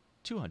back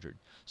 200.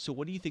 So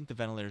what do you think the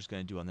ventilator is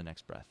going to do on the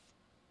next breath?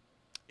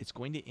 It's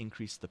going to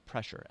increase the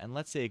pressure, and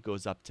let's say it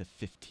goes up to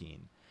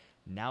 15.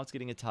 Now it's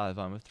getting a tidal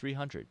volume of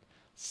 300.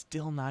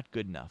 Still not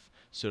good enough,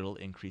 so it'll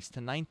increase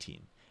to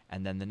 19.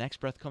 And then the next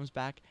breath comes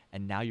back,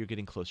 and now you're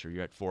getting closer.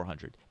 You're at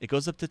 400. It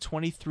goes up to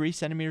 23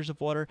 centimeters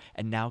of water,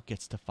 and now it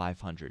gets to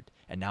 500.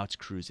 And now it's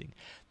cruising.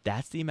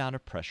 That's the amount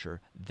of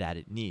pressure that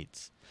it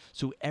needs.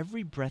 So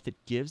every breath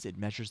it gives, it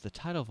measures the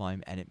tidal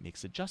volume, and it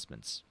makes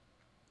adjustments.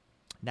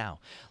 Now,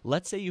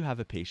 let's say you have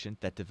a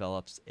patient that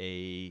develops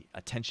a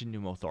tension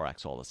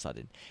pneumothorax all of a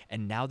sudden,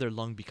 and now their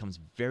lung becomes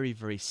very,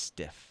 very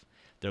stiff.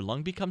 Their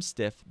lung becomes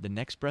stiff. The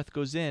next breath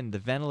goes in. The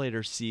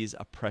ventilator sees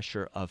a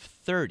pressure of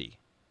 30.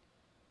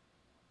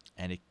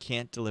 And it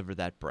can't deliver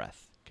that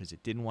breath because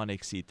it didn't want to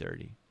exceed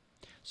 30.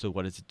 So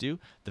what does it do?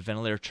 The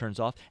ventilator turns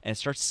off and it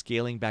starts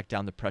scaling back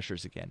down the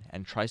pressures again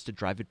and tries to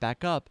drive it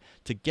back up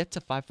to get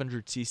to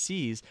 500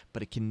 cc's,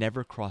 but it can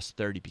never cross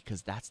 30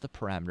 because that's the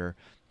parameter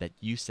that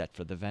you set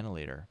for the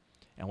ventilator.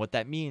 And what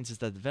that means is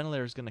that the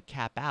ventilator is going to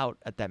cap out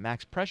at that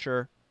max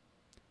pressure,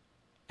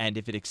 and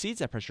if it exceeds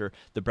that pressure,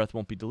 the breath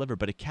won't be delivered,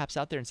 but it caps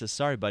out there and says,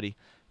 "Sorry, buddy,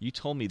 you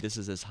told me this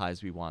is as high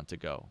as we want to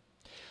go."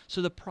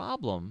 So the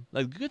problem,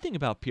 the good thing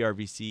about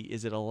PRVC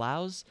is it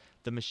allows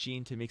the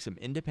machine to make some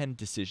independent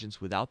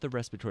decisions without the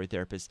respiratory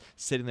therapist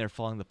sitting there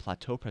following the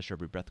plateau pressure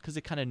every breath because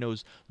it kind of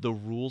knows the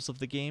rules of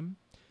the game.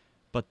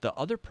 But the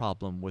other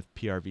problem with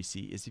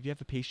PRVC is if you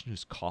have a patient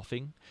who's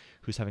coughing,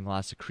 who's having a lot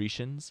of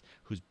secretions,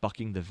 who's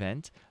bucking the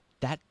vent,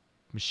 that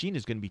machine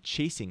is going to be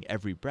chasing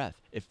every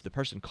breath. If the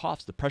person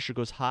coughs, the pressure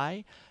goes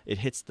high, it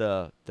hits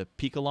the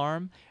peak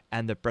alarm,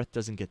 and the breath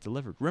doesn't get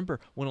delivered. Remember,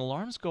 when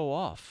alarms go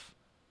off,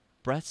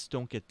 breaths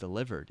don't get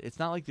delivered. It's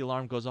not like the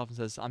alarm goes off and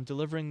says, "I'm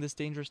delivering this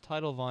dangerous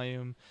tidal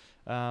volume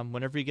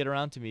whenever you get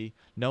around to me."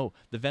 No,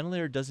 the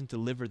ventilator doesn't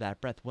deliver that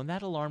breath. When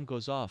that alarm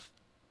goes off,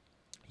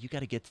 you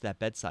got to get to that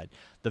bedside.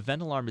 The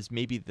vent alarm is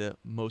maybe the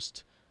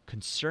most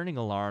concerning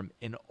alarm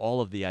in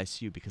all of the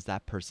ICU because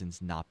that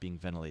person's not being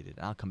ventilated.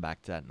 And I'll come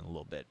back to that in a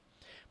little bit.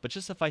 But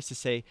just suffice to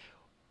say,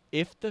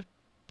 if the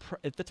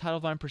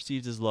tidal volume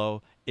perceived is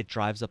low, it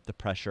drives up the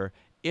pressure.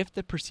 If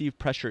the perceived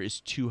pressure is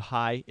too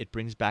high, it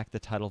brings back the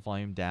tidal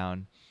volume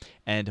down.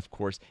 And of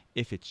course,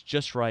 if it's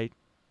just right,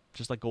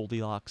 just like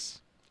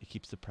Goldilocks, it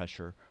keeps the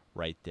pressure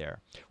right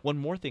there. One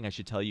more thing I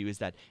should tell you is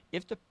that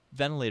if the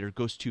ventilator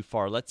goes too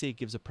far, let's say it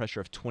gives a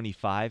pressure of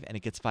 25 and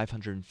it gets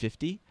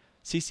 550,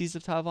 cc's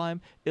of tidal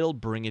volume, it'll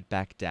bring it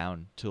back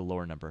down to a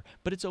lower number.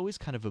 But it's always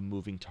kind of a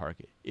moving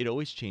target. It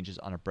always changes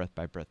on a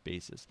breath-by-breath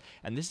basis.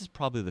 And this is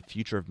probably the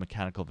future of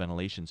mechanical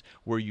ventilations,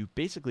 where you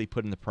basically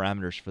put in the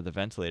parameters for the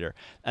ventilator,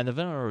 and the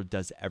ventilator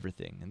does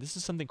everything. And this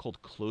is something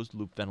called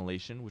closed-loop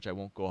ventilation, which I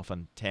won't go off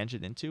on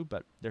tangent into,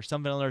 but there's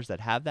some ventilators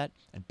that have that.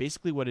 And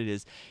basically what it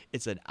is,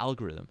 it's an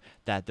algorithm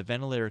that the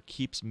ventilator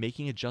keeps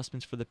making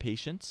adjustments for the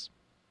patients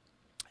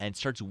and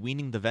starts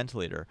weaning the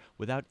ventilator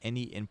without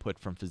any input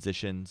from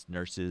physicians,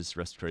 nurses,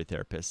 respiratory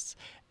therapists.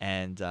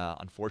 And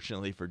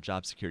unfortunately for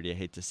job security, I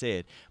hate to say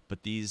it,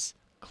 but these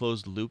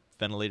closed-loop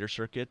ventilator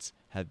circuits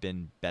have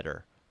been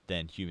better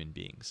than human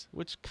beings,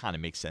 which kind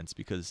of makes sense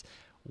because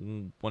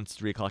once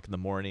 3 o'clock in the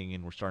morning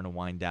and we're starting to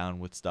wind down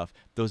with stuff,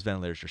 those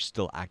ventilators are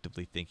still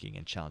actively thinking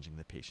and challenging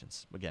the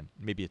patients. Again,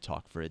 maybe a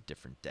talk for a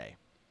different day.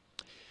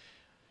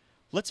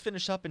 Let's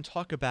finish up and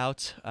talk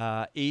about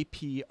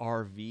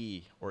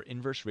APRV, or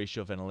inverse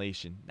ratio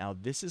ventilation. Now,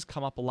 this has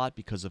come up a lot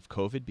because of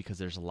COVID, because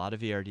there's a lot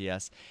of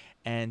ARDS,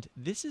 and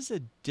this is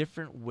a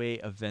different way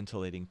of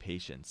ventilating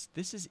patients.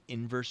 This is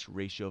inverse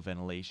ratio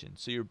ventilation.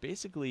 So you're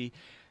basically,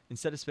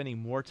 instead of spending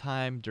more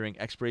time during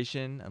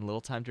expiration and a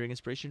little time during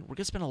inspiration, we're going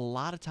to spend a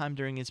lot of time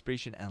during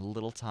inspiration and a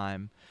little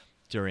time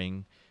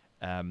during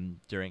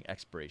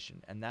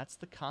expiration. And that's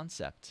the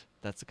concept.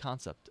 That's the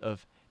concept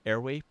of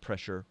airway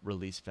pressure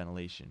release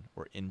ventilation,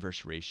 or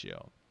inverse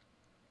ratio.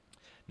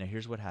 Now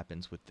here's what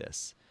happens with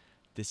this.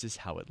 This is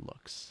how it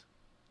looks.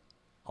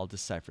 I'll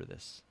decipher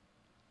this.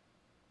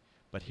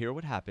 But here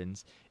what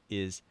happens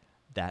is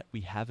that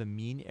we have a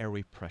mean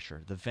airway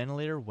pressure. The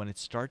ventilator, when it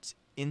starts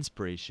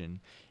inspiration,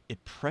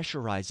 it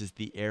pressurizes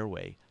the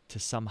airway to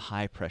some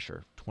high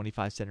pressure,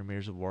 25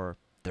 centimeters of water,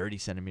 30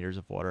 centimeters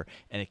of water,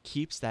 and it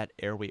keeps that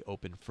airway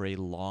open for a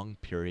long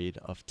period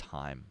of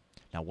time.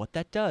 Now, what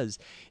that does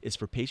is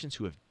for patients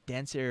who have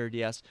dense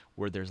ARDS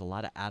where there's a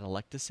lot of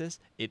atelectasis,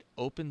 it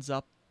opens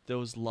up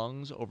those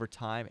lungs over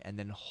time and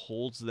then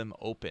holds them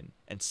open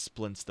and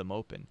splints them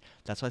open.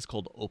 That's why it's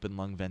called open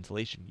lung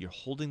ventilation. You're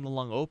holding the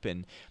lung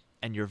open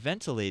and you're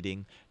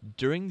ventilating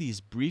during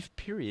these brief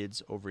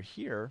periods over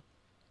here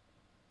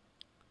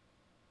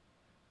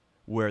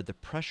where the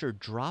pressure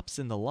drops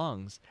in the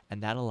lungs,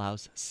 and that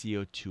allows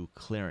CO2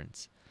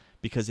 clearance.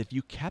 Because if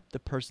you kept the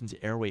person's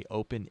airway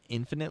open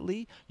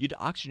infinitely, you'd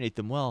oxygenate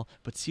them well,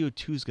 but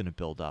CO2 is going to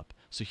build up.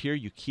 So here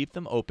you keep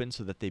them open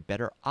so that they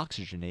better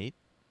oxygenate,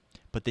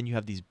 but then you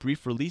have these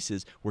brief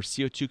releases where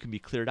CO2 can be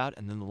cleared out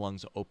and then the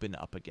lungs open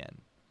up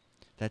again.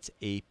 That's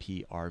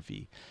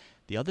APRV.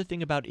 The other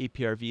thing about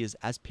APRV is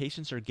as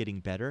patients are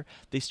getting better,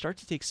 they start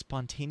to take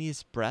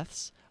spontaneous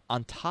breaths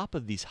on top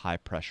of these high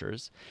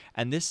pressures,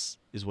 and this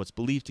is what's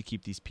believed to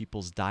keep these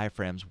people's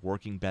diaphragms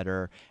working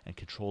better and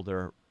control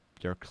their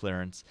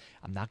clearance.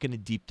 I'm not going to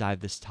deep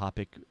dive this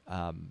topic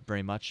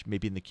very much.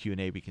 Maybe in the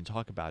Q&A we can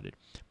talk about it.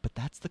 But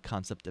that's the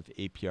concept of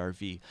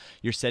APRV.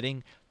 You're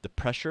setting the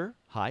pressure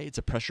high. It's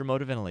a pressure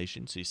mode of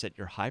ventilation. So you set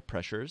your high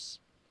pressures,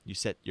 you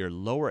set your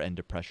lower end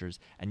of pressures,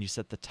 and you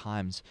set the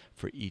times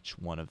for each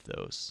one of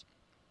those.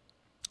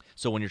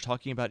 So when you're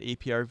talking about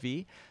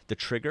APRV, the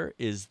trigger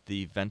is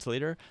the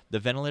ventilator. The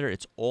ventilator,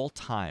 it's all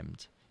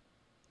timed.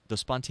 The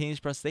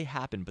spontaneous breaths, they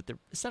happen, but they're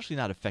essentially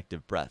not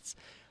effective breaths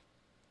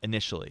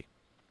initially.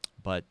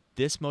 But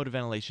this mode of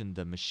ventilation,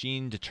 the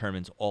machine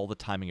determines all the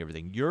timing,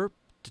 everything. You're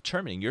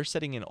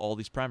setting in all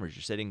these parameters.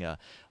 You're setting a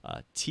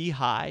T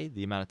high,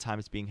 the amount of time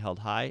it's being held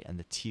high, and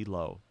the T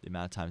low, the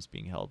amount of time it's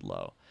being held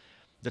low.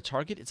 The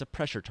target is a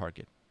pressure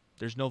target.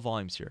 There's no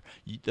volumes here.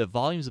 The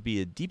volumes will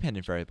be a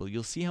dependent variable.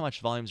 You'll see how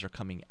much volumes are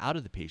coming out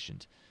of the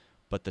patient,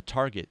 but the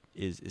target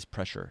is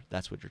pressure.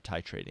 That's what you're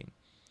titrating.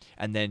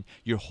 And then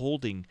you're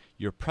holding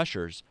your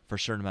pressures for a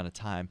certain amount of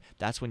time.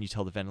 That's when you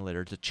tell the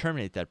ventilator to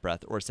terminate that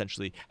breath, or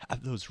essentially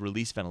have those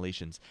release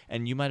ventilations.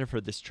 And you might have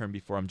heard this term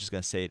before. I'm just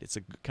going to say it. It's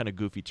a kind of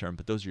goofy term,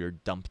 but those are your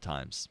dump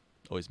times.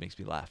 Always makes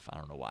me laugh. I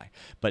don't know why.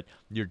 But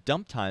your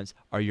dump times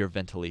are your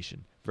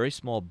ventilation. Very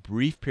small,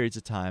 brief periods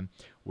of time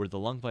where the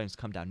lung volumes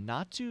come down,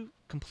 not to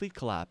complete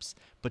collapse,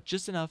 but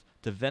just enough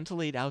to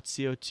ventilate out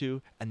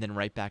CO2 and then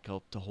right back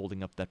up to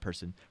holding up that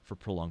person for a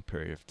prolonged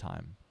period of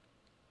time.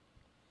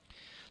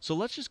 So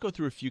let's just go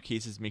through a few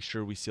cases, make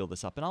sure we seal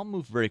this up. And I'll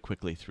move very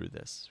quickly through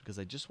this because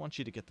I just want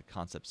you to get the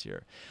concepts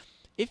here.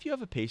 If you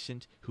have a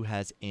patient who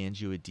has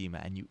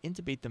angioedema and you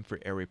intubate them for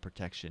airway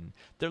protection,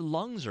 their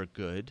lungs are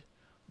good,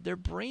 their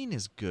brain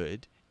is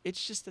good.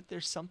 It's just that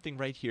there's something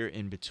right here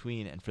in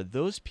between. And for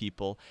those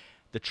people,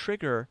 the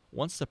trigger,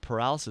 once the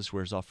paralysis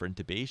wears off for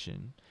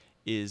intubation,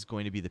 is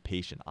going to be the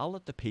patient. I'll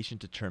let the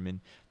patient determine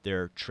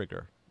their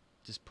trigger.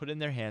 Just put in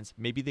their hands.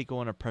 Maybe they go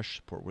on a pressure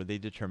support where they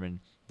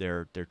determine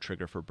their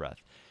trigger for breath.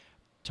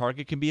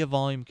 Target can be a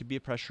volume, can be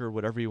a pressure,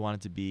 whatever you want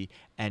it to be,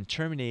 and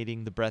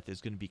terminating the breath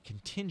is going to be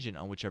contingent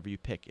on whichever you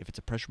pick. If it's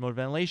a pressure mode of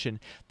ventilation,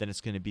 then it's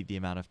going to be the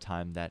amount of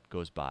time that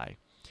goes by.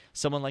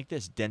 Someone like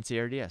this, dense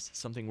ARDS,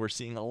 something we're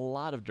seeing a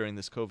lot of during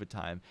this COVID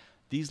time.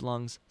 These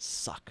lungs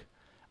suck.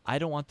 I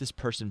don't want this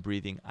person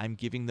breathing. I'm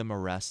giving them a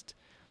rest.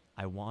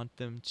 I want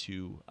them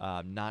to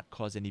not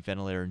cause any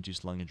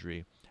ventilator-induced lung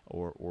injury.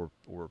 or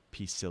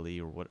P-Silly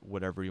or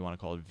whatever you want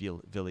to call it,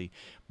 Villi.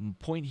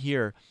 Point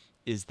here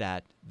is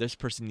that this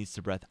person needs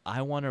to breath.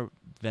 I want to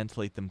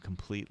ventilate them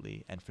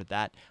completely, and for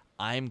that,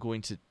 I'm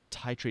going to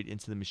titrate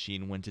into the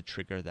machine when to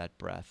trigger that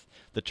breath.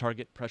 The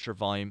target pressure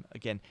volume,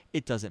 again,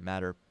 it doesn't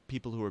matter.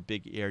 People who are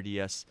big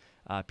ARDS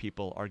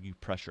people argue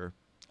pressure,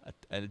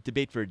 a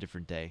debate for a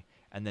different day.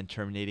 And then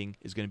terminating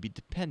is going to be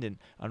dependent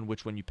on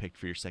which one you picked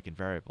for your second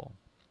variable.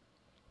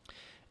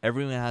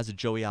 Everyone has a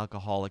Joey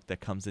alcoholic that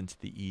comes into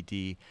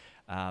the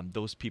ED.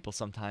 Those people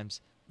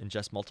sometimes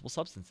ingest multiple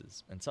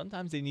substances, and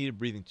sometimes they need a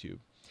breathing tube.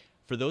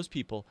 For those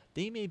people,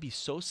 they may be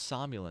so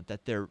somnolent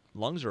that their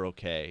lungs are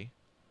okay,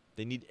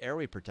 they need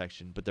airway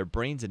protection, but their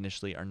brains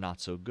initially are not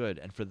so good.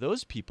 And for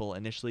those people,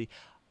 initially,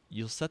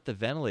 you'll set the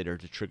ventilator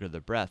to trigger the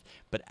breath,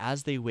 but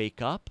as they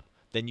wake up,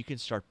 then you can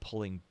start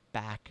pulling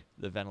back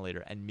the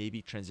ventilator and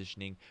maybe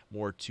transitioning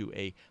more to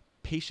a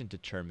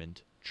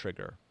patient-determined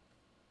trigger.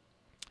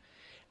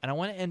 And I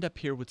want to end up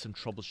here with some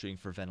troubleshooting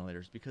for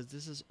ventilators, because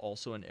this is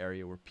also an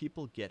area where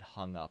people get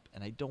hung up,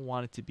 and I don't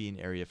want it to be an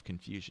area of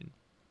confusion.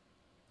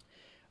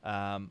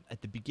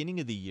 At the beginning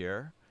of the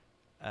year,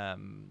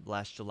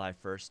 last July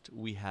 1st,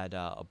 we had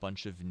a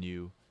bunch of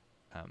new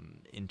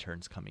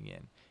interns coming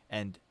in.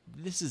 And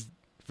this is,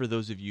 for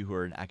those of you who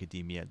are in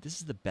academia, this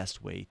is the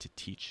best way to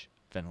teach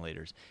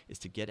ventilators, is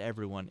to get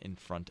everyone in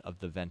front of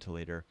the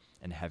ventilator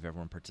and have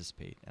everyone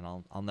participate. And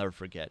I'll never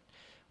forget,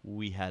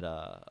 we had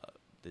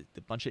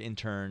the bunch of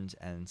interns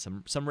and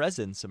some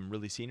residents, some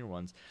really senior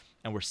ones,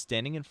 and we're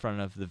standing in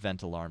front of the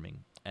vent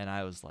alarming. And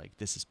I was like,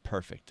 this is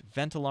perfect.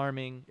 Vent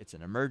alarming, it's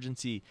an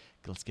emergency.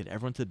 Let's get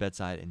everyone to the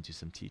bedside and do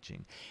some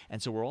teaching.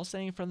 And so we're all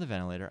standing in front of the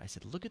ventilator. I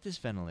said, look at this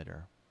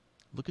ventilator.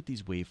 Look at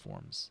these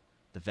waveforms.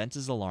 The vent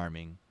is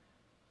alarming.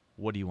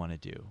 What do you want to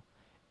do?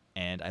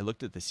 And I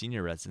looked at the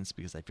senior residents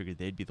because I figured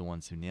they'd be the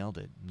ones who nailed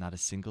it. Not a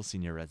single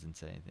senior resident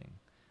said anything.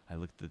 I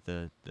looked at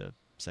the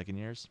second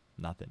years,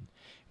 nothing.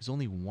 It was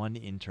only one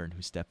intern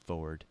who stepped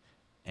forward,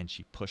 and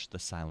she pushed the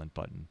silent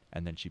button,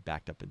 and then she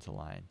backed up into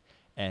line.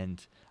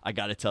 And I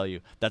got to tell you,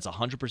 that's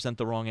 100%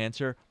 the wrong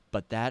answer,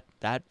 but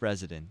that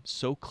resident,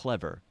 so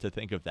clever to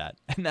think of that.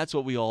 And that's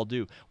what we all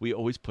do. We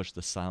always push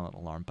the silent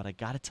alarm. But I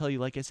got to tell you,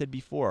 like I said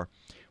before,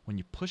 when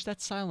you push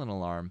that silent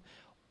alarm,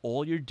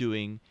 all you're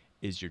doing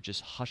is you're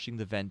just hushing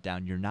the vent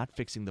down. You're not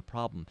fixing the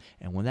problem.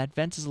 And when that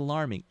vent is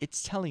alarming,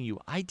 it's telling you,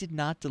 I did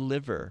not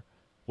deliver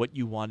what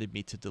you wanted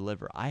me to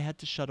deliver. I had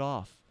to shut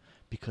off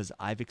because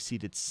I've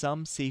exceeded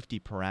some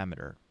safety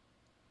parameter.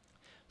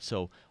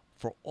 So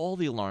for all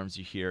the alarms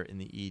you hear in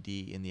the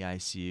ED, in the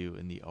ICU,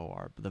 in the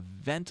OR, the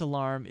vent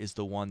alarm is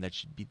the one that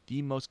should be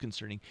the most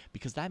concerning,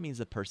 because that means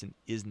the person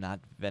is not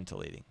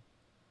ventilating.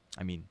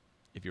 I mean,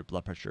 if your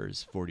blood pressure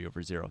is 40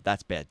 over 0,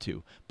 that's bad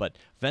too. But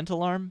vent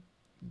alarm,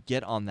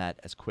 get on that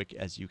as quick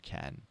as you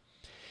can.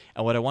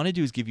 And what I want to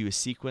do is give you a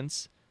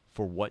sequence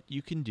for what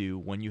you can do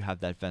when you have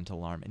that vent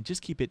alarm, and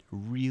just keep it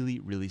really,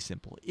 really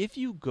simple. If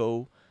you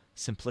go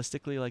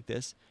simplistically like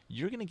this,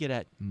 you're going to get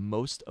at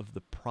most of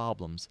the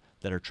problems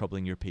that are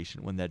troubling your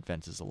patient when that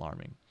vent is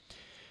alarming.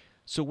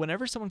 So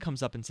whenever someone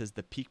comes up and says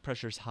the peak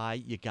pressure is high,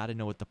 you got to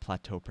know what the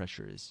plateau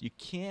pressure is. You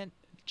can't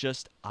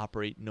just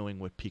operate knowing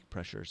what peak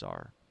pressures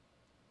are.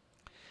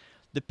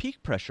 The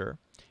peak pressure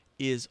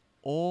is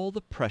all the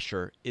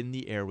pressure in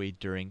the airway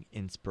during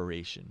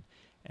inspiration.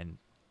 And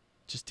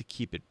just to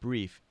keep it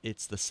brief,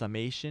 it's the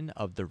summation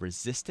of the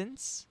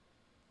resistance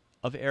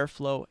of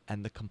airflow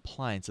and the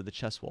compliance of the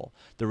chest wall.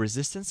 The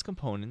resistance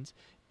component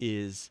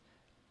is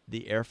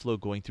the airflow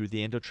going through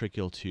the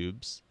endotracheal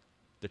tubes,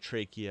 the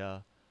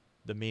trachea,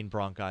 the main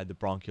bronchi, the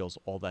bronchioles,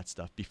 all that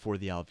stuff before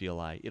the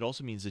alveoli. It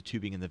also means the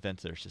tubing in the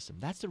ventilator system.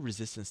 That's the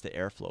resistance to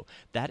airflow.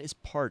 That is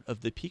part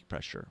of the peak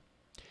pressure.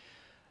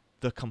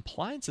 The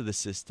compliance of the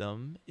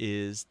system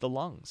is the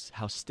lungs,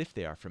 how stiff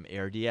they are from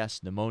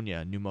ARDS,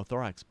 pneumonia,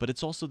 pneumothorax, but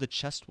it's also the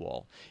chest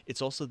wall.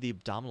 It's also the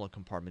abdominal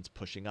compartments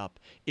pushing up.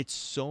 It's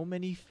so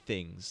many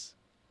things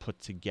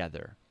put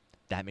together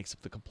that makes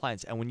up the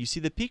compliance. And when you see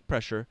the peak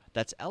pressure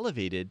that's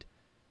elevated,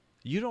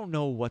 you don't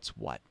know what's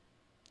what.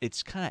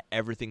 It's kind of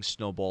everything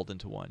snowballed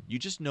into one. You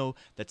just know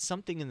that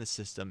something in the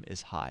system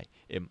is high.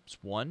 It's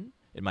one,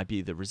 it might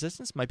be the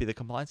resistance, might be the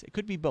compliance. It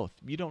could be both.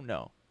 You don't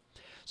know.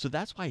 So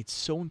that's why it's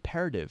so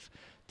imperative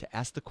to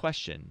ask the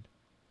question,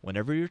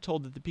 whenever you're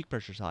told that the peak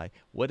pressure is high,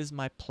 what is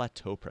my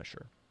plateau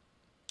pressure?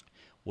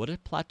 What a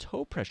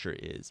plateau pressure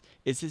is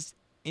this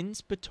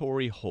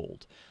inspiratory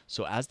hold.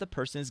 So as the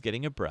person is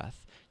getting a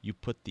breath, you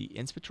put the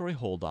inspiratory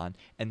hold on,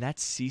 and that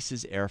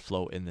ceases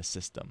airflow in the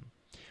system.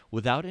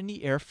 Without any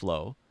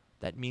airflow,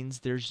 that means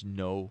there's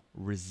no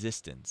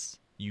resistance.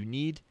 You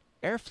need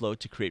airflow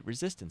to create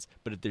resistance,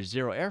 but if there's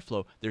zero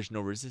airflow, there's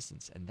no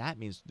resistance. And that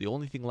means the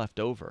only thing left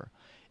over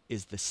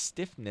is the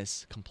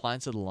stiffness,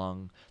 compliance of the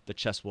lung, the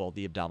chest wall,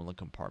 the abdominal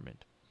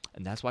compartment.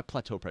 And that's why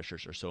plateau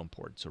pressures are so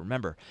important. So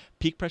remember,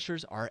 peak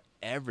pressures are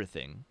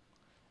everything,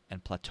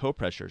 and plateau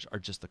pressures are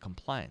just the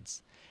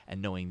compliance.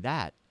 And knowing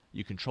that,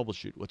 you can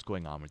troubleshoot what's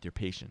going on with your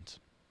patient.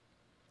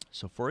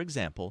 So for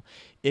example,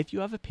 if you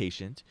have a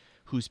patient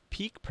whose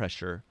peak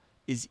pressure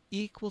is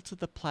equal to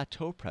the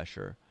plateau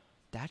pressure,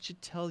 that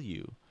should tell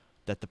you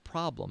that the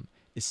problem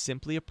is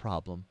simply a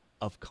problem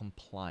of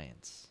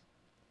compliance,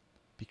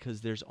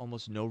 because there's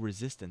almost no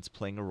resistance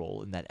playing a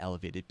role in that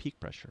elevated peak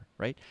pressure,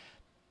 right?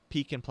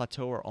 Peak and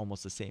plateau are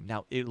almost the same.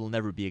 Now, it'll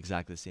never be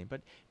exactly the same,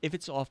 but if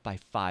it's off by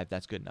 5,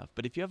 that's good enough.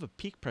 But if you have a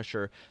peak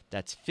pressure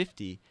that's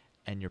 50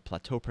 and your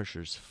plateau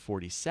pressure is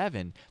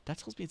 47, that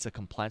tells me it's a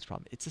compliance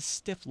problem. It's a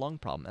stiff lung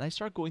problem. And I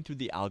start going through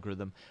the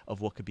algorithm of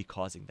what could be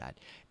causing that.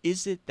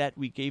 Is it that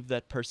we gave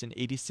that person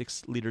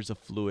 86 liters of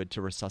fluid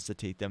to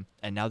resuscitate them,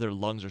 and now their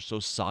lungs are so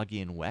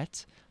soggy and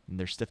wet and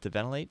they're stiff to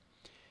ventilate?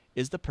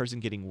 Is the person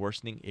getting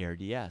worsening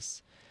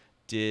ARDS?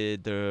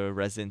 Did the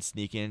resident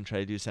sneak in, try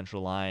to do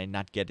central line,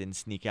 not get in,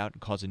 sneak out,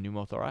 and cause a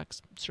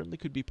pneumothorax? Certainly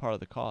could be part of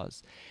the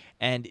cause.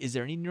 And is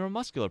there any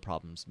neuromuscular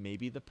problems?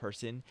 Maybe the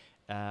person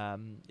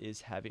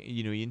is having,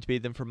 you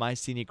intubate them for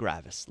myasthenia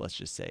gravis, let's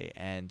just say,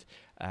 and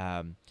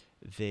they're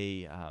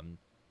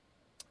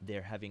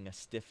having a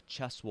stiff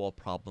chest wall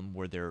problem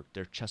where their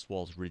chest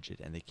wall is rigid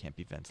and they can't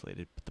be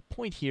ventilated. But the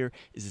point here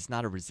is it's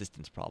not a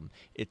resistance problem.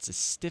 It's a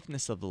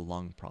stiffness of the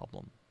lung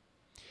problem.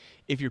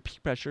 If your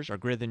peak pressures are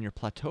greater than your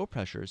plateau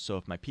pressures, so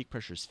if my peak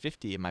pressure is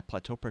 50 and my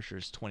plateau pressure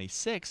is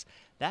 26,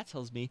 that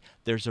tells me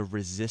there's a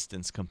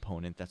resistance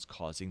component that's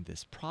causing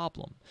this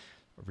problem,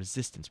 a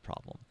resistance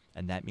problem.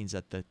 And that means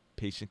that the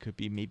patient could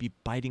be maybe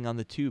biting on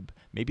the tube.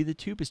 Maybe the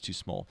tube is too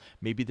small.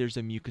 Maybe there's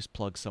a mucus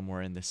plug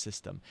somewhere in the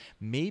system.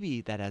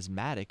 Maybe that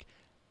asthmatic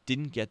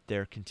didn't get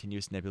their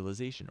continuous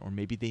nebulization, or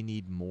maybe they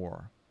need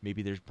more.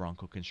 Maybe there's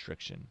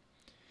bronchoconstriction.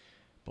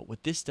 But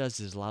what this does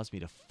is allows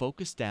me to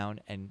focus down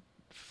and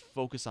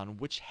focus on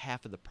which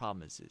half of the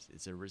problem is.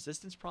 Is it a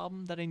resistance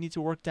problem that I need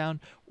to work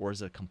down, or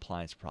is it a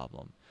compliance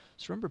problem?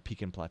 So remember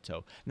peak and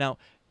plateau. Now,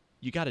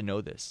 you got to know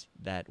this,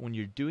 that when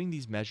you're doing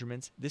these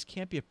measurements, this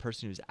can't be a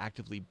person who's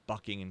actively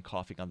bucking and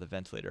coughing on the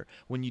ventilator.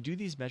 When you do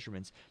these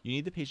measurements, you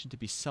need the patient to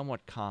be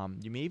somewhat calm.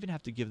 You may even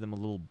have to give them a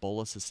little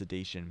bolus of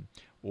sedation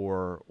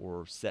or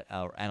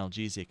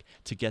analgesic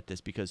to get this,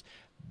 because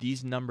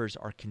these numbers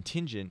are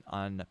contingent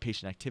on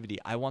patient activity.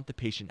 I want the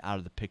patient out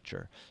of the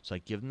picture. So I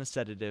give them the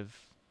sedative,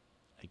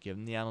 I give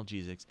them the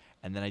analgesics,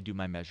 and then I do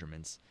my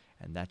measurements,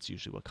 and that's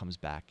usually what comes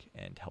back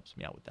and helps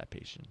me out with that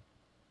patient.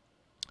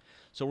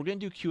 So we're going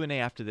to do Q&A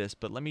after this,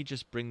 but let me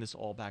just bring this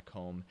all back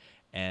home,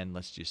 and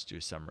let's just do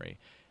a summary.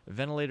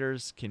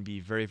 Ventilators can be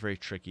very, very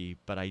tricky,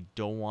 but I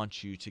don't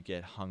want you to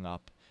get hung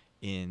up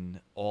in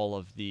all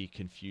of the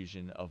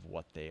confusion of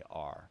what they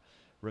are.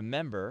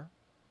 Remember,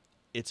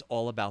 it's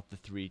all about the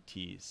 3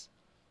 T's.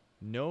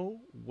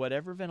 Know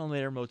whatever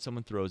ventilator mode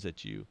someone throws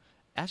at you,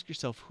 ask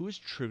yourself, who is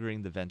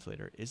triggering the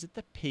ventilator? Is it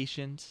the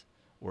patient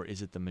or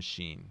is it the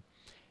machine?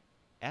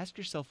 Ask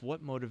yourself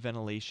what mode of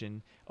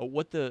ventilation, or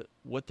what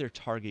they're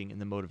targeting in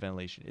the mode of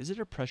ventilation. Is it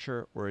a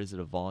pressure or is it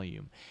a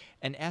volume?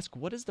 And ask,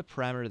 what is the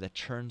parameter that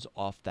turns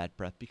off that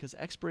breath? Because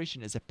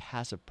expiration is a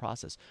passive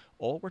process.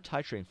 All we're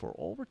titrating for,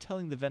 all we're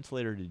telling the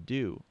ventilator to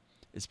do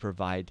is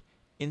provide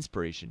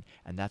inspiration,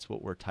 and that's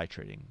what we're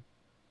titrating.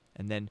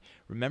 And then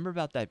remember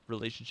about that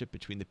relationship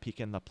between the peak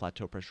and the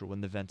plateau pressure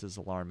when the vent is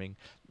alarming.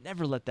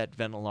 Never let that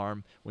vent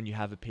alarm when you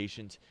have a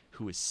patient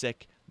who is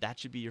sick. That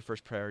should be your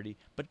first priority.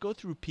 But go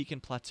through peak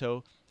and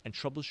plateau and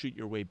troubleshoot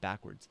your way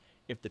backwards.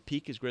 If the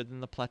peak is greater than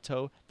the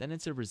plateau, then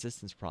it's a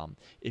resistance problem.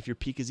 If your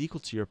peak is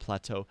equal to your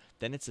plateau,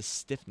 then it's a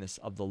stiffness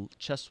of the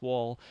chest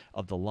wall,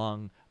 of the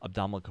lung,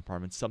 abdominal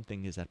compartment.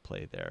 Something is at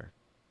play there.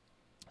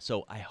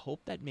 So I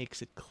hope that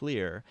makes it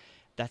clear.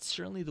 That's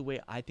certainly the way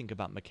I think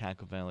about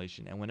mechanical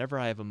ventilation, and whenever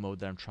I have a mode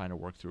that I'm trying to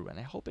work through, and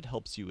I hope it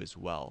helps you as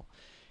well.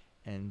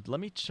 And let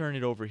me turn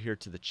it over here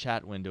to the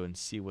chat window and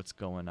see what's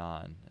going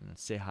on, and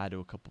say hi to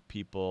a couple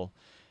people.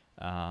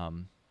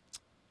 Let's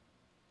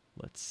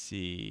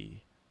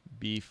see,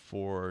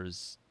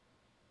 B4's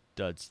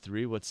Duds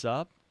 3, what's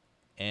up?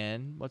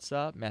 And what's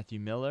up? Matthew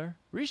Miller,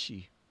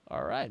 Rishi,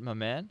 all right, my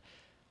man.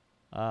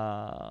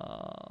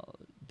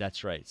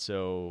 That's right.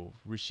 So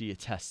Rishi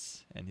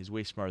attests, and he's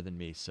way smarter than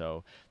me.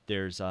 So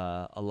there's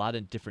a lot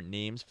of different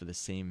names for the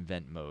same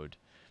vent mode.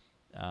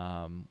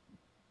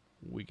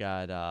 We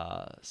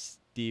got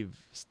Steve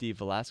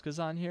Velasquez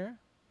on here.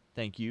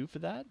 Thank you for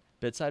that.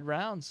 Bedside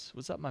Rounds.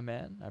 What's up, my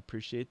man? I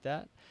appreciate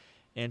that.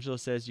 Angela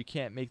says, you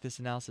can't make this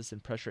analysis in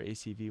pressure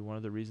ACV. One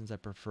of the reasons I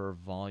prefer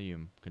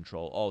volume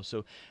control. Oh,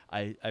 so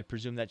I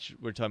presume that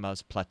we're talking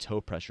about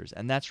plateau pressures.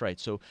 And that's right.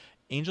 So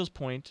Angel's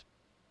point,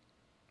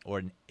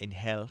 or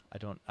Inhale,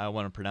 I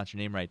want to pronounce your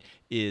name right,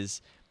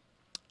 is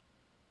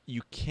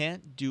you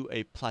can't do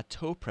a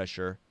plateau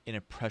pressure in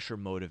a pressure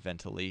mode of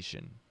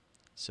ventilation.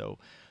 So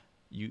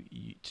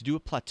to do a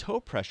plateau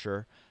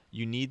pressure,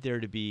 you need there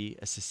to be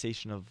a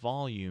cessation of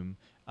volume.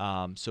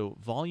 So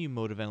volume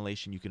mode of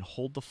ventilation, you can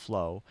hold the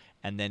flow,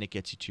 and then it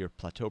gets you to your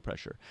plateau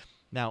pressure.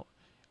 Now,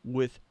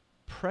 with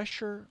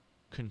pressure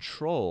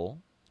control,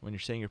 when you're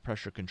saying your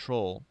pressure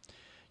control,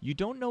 you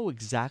don't know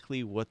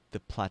exactly what the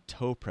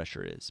plateau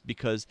pressure is,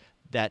 because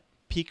that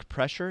peak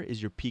pressure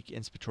is your peak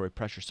inspiratory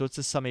pressure. So it's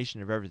a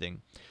summation of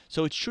everything.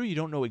 So it's true you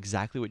don't know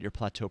exactly what your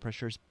plateau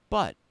pressure is,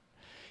 but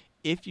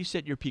if you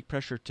set your peak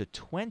pressure to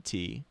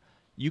 20,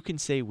 you can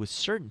say with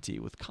certainty,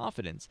 with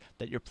confidence,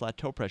 that your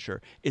plateau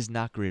pressure is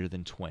not greater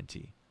than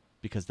 20,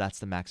 because that's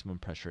the maximum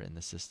pressure in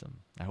the system.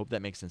 I hope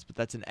that makes sense, but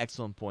that's an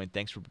excellent point.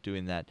 Thanks for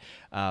doing that.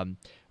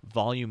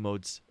 Volume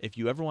modes, if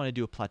you ever want to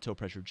do a plateau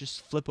pressure,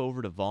 just flip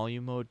over to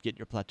volume mode, get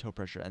your plateau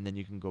pressure, and then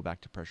you can go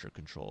back to pressure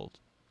controlled.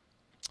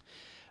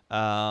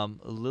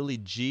 Lily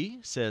G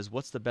says,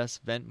 what's the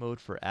best vent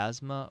mode for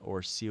asthma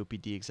or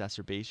COPD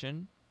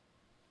exacerbation?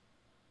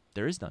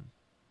 There is none.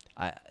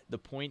 The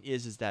point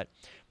is that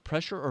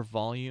pressure or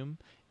volume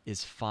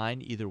is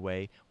fine either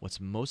way. What's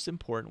most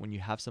important when you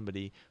have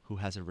somebody who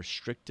has a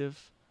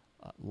restrictive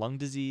lung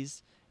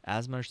disease,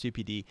 asthma or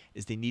COPD,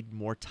 is they need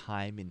more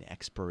time in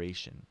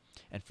expiration.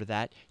 And for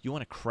that, you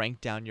want to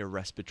crank down your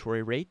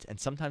respiratory rate, and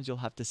sometimes you'll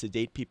have to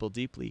sedate people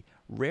deeply.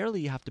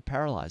 Rarely you have to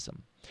paralyze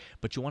them.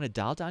 But you want to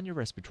dial down your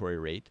respiratory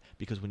rate,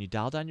 because when you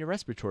dial down your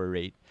respiratory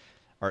rate,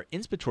 our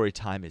inspiratory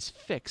time is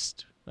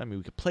fixed. I mean,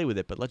 we could play with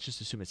it, but let's just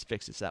assume it's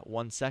fixed. It's that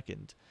 1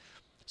 second.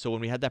 So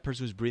when we had that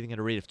person who's breathing at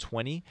a rate of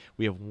 20,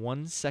 we have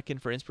 1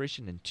 second for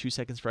inspiration and 2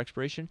 seconds for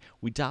expiration.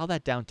 We dial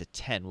that down to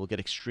 10. We'll get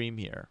extreme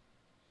here.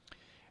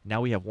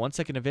 Now we have 1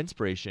 second of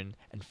inspiration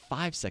and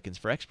 5 seconds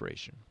for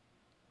expiration.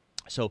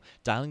 So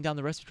dialing down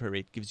the respiratory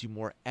rate gives you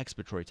more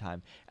expiratory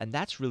time, and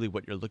that's really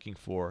what you're looking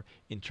for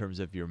in terms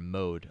of your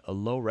mode, a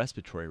low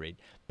respiratory rate.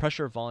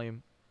 Pressure,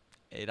 volume,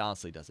 it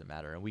honestly doesn't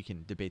matter, and we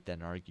can debate that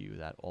and argue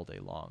that all day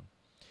long.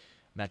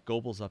 Matt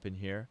Goebel's up in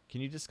here.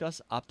 Can you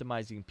discuss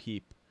optimizing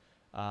PEEP,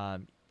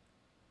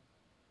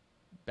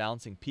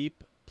 balancing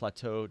PEEP,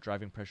 plateau,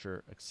 driving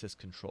pressure, assist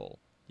control?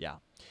 Yeah.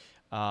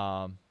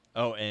 And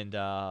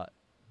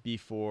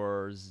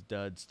B4's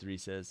Duds 3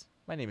 says,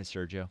 my name is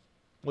Sergio.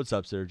 What's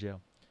up, Sergio?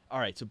 All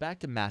right, so back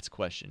to Matt's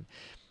question.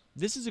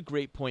 This is a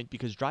great point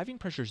because driving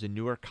pressure is a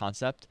newer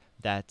concept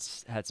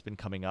that's been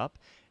coming up.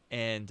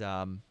 And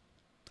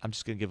I'm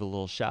just going to give a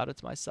little shout out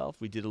to myself.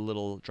 We did a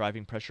little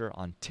driving pressure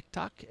on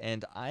TikTok,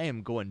 and I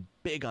am going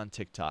big on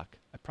TikTok.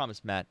 I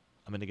promise, Matt,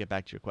 I'm going to get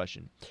back to your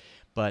question.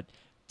 But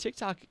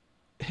TikTok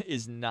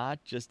is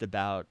not just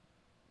about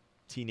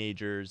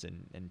teenagers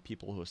and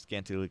people who are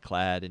scantily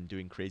clad and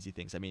doing crazy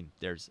things. I mean,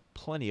 there's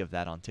plenty of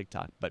that on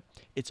TikTok, but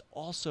it's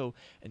also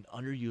an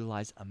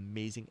underutilized,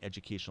 amazing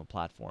educational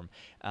platform.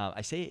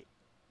 I say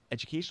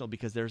educational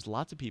because there's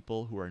lots of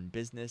people who are in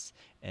business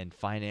and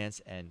finance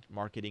and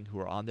marketing who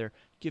are on there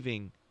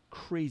giving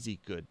crazy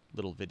good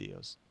little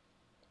videos.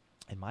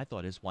 And my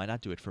thought is, why not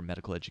do it for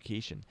medical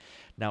education?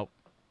 Now,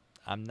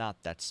 I'm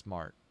not that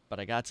smart, but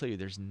I gotta tell you,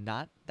 there's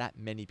not that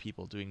many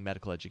people doing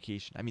medical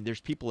education. I mean,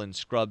 there's people in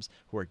scrubs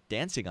who are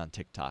dancing on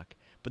TikTok,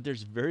 but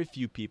there's very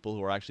few people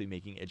who are actually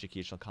making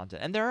educational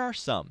content. And there are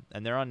some,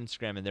 and they're on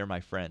Instagram, and they're my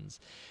friends.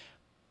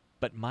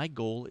 But my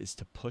goal is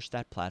to push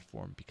that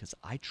platform because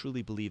I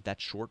truly believe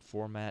that short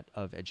format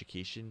of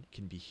education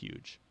can be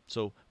huge.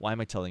 So why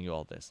am I telling you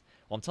all this?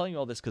 Well, I'm telling you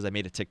all this because I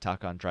made a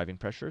TikTok on driving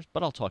pressures,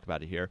 but I'll talk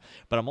about it here.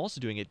 But I'm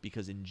also doing it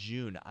because in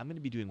June, I'm going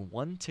to be doing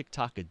 1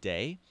 TikTok a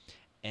day,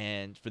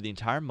 and for the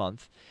entire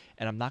month,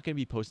 and I'm not going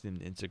to be posting on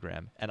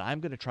Instagram, and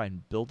I'm going to try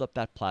and build up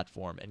that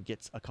platform and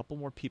get a couple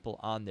more people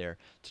on there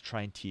to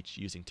try and teach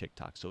using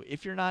TikTok. So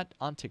if you're not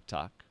on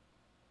TikTok,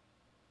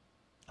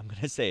 I'm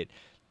going to say it,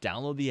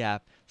 download the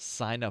app,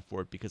 sign up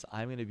for it, because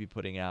I'm going to be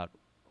putting out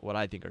what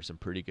I think are some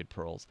pretty good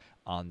pearls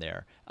on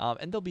there.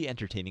 And they'll be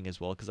entertaining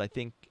as well, because I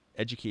think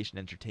education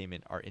and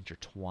entertainment are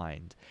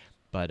intertwined,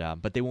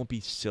 but they won't be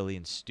silly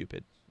and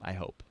stupid, I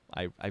hope.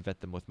 I vet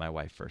them with my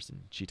wife first,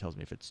 and she tells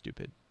me if it's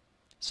stupid.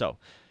 So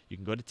you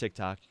can go to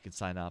TikTok, you can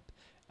sign up,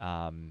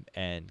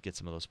 and get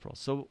some of those pearls.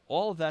 So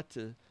all of that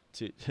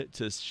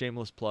to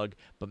shameless plug.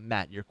 But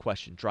Matt, your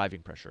question,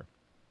 driving pressure.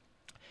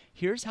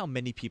 Here's how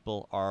many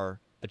people are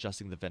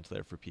adjusting the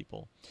ventilator for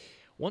people.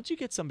 Once you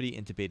get somebody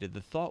intubated, the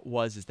thought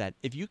is that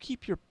if you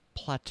keep your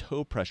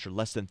plateau pressure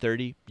less than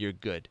 30, you're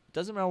good. It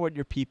doesn't matter what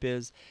your PEEP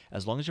is.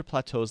 As long as your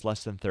plateau is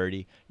less than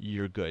 30,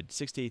 you're good.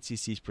 6 to 8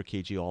 cc's per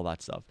kg, all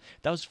that stuff.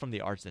 That was from the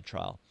ARDSNet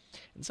trial.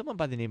 And someone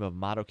by the name of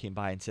Mato came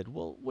by and said,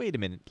 well, wait a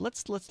minute,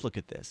 let's look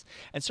at this.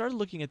 And started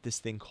looking at this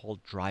thing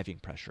called driving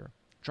pressure.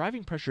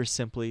 Driving pressure is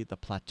simply the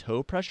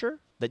plateau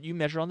pressure that you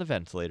measure on the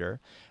ventilator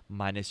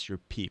minus your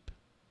PEEP.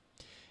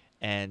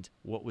 And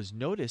what was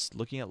noticed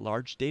looking at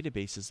large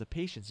databases of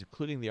patients,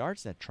 including the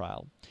ARDSNet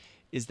trial,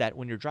 is that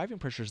when your driving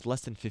pressure is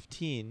less than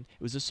 15,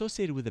 it was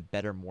associated with a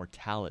better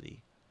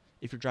mortality.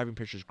 If your driving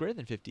pressure is greater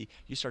than 50,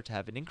 you start to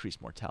have an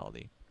increased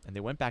mortality. And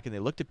they went back and they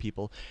looked at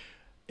people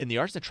in the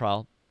ARDSNet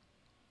trial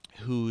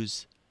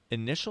whose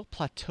initial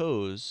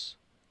plateaus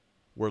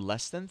were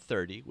less than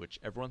 30, which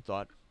everyone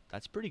thought,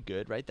 that's pretty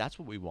good, right? That's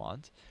what we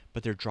want.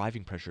 But their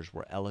driving pressures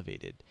were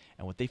elevated.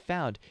 And what they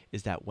found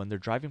is that when their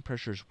driving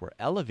pressures were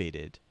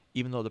elevated,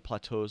 even though the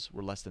plateaus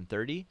were less than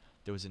 30,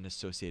 there was an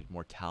associated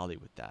mortality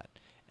with that.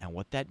 And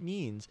what that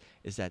means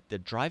is that the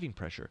driving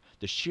pressure,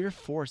 the sheer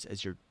force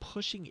as you're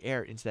pushing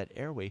air into that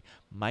airway,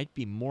 might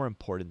be more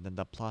important than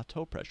the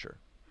plateau pressure.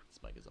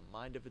 This mic has a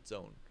mind of its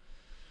own.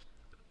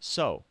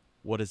 So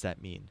what does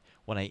that mean?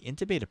 When I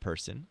intubate a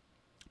person,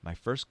 my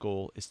first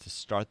goal is to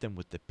start them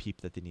with the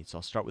PEEP that they need. So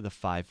I'll start with a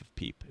 5 of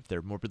PEEP. If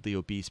they're morbidly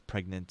obese,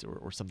 pregnant,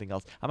 or something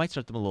else, I might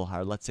start them a little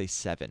higher, let's say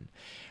 7.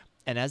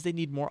 And as they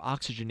need more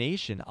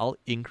oxygenation, I'll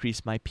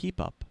increase my PEEP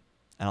up,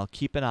 and I'll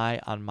keep an eye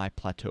on my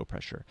plateau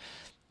pressure.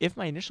 If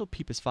my initial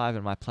PEEP is 5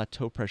 and my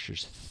plateau pressure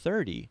is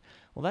 30,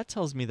 well, that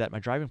tells me that my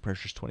driving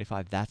pressure is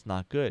 25. That's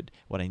not good.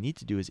 What I need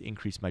to do is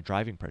increase my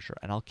driving pressure,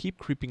 and I'll keep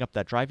creeping up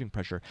that driving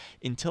pressure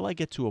until I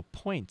get to a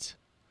point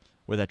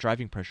where that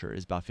driving pressure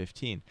is about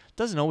 15.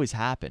 Doesn't always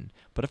happen,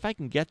 but if I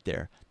can get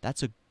there,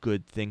 that's a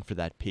good thing for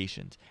that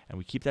patient. And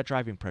we keep that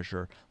driving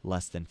pressure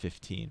less than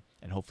 15.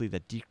 And hopefully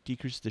that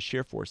decreases the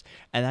shear force.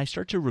 And I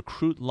start to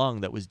recruit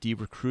lung that was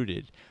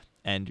de-recruited.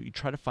 And you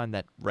try to find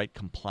that right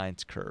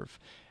compliance curve.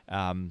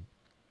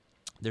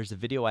 There's a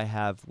video I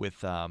have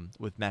with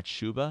Matt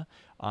Shuba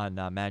on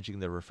managing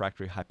the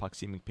refractory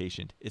hypoxemic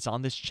patient. It's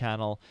on this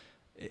channel.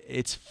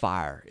 It's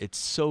fire. It's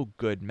so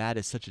good. Matt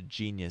is such a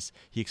genius.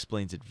 He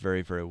explains it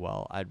very, very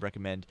well. I'd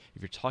recommend,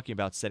 if you're talking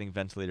about setting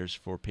ventilators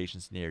for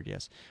patients in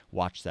ARDS,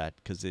 watch that,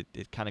 because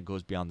it kind of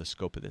goes beyond the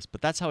scope of this.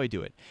 But that's how I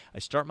do it. I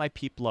start my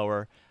PEEP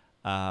lower,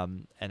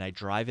 and I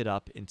drive it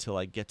up until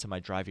I get to my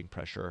driving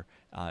pressure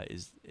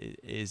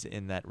is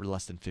in that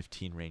less than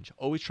 15 range.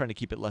 Always trying to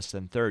keep it less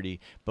than 30,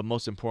 but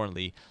most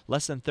importantly,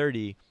 less than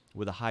 30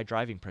 with a high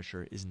driving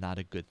pressure is not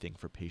a good thing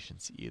for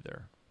patients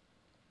either.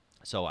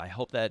 So I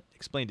hope that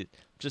explained it.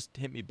 Just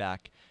hit me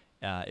back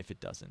if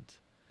it doesn't.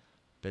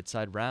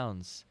 Bedside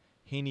rounds.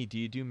 Haney, do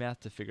you do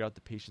math to figure out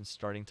the patient's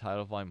starting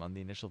tidal volume on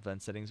the initial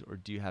vent settings, or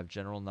do you have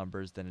general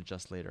numbers then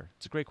adjust later?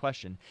 It's a great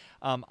question.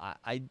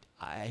 I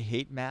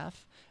hate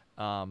math,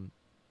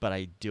 but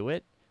I do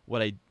it.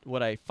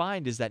 What I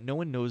find is that no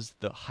one knows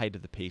the height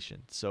of the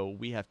patient. So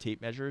we have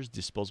tape measures,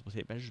 disposable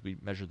tape measures. We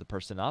measure the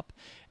person up,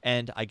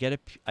 and I get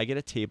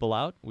a table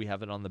out. We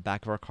have it on the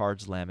back of our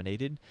cards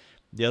laminated.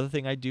 The other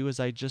thing I do is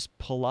I just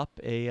pull up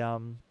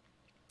an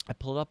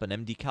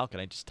MD Calc,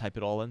 and I just type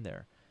it all in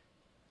there.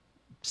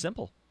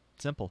 Simple,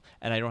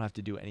 and I don't have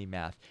to do any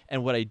math.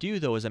 And what I do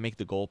though is I make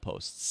the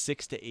goalposts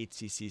 6 to 8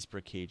 cc's per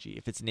kg.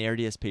 If it's an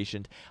ARDS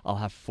patient, I'll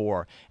have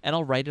 4, and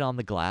I'll write it on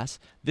the glass.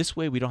 This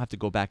way we don't have to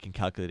go back and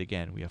calculate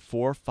again. We have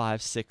 4,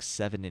 5, 6,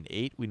 7, and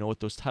 8. We know what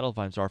those tidal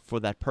volumes are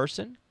for that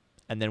person,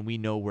 and then we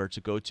know where to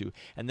go to.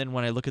 And then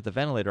when I look at the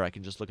ventilator, I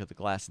can just look at the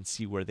glass and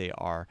see where they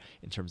are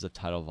in terms of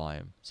tidal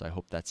volume. So I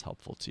hope that's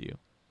helpful to you.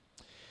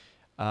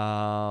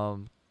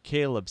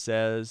 Caleb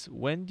says,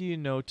 when do you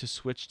know to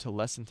switch to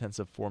less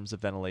intensive forms of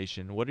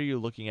ventilation? What are you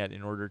looking at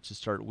in order to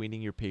start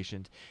weaning your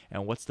patient,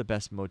 and what's the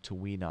best mode to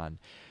wean on?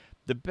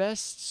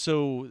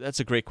 So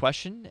that's a great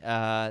question.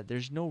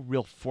 There's no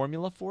real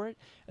formula for it.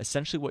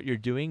 Essentially what you're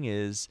doing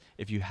is,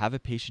 if you have a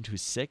patient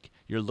who's sick,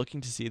 you're looking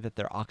to see that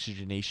their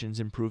oxygenation is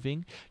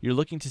improving. You're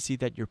looking to see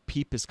that your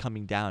PEEP is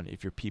coming down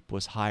if your PEEP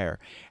was higher.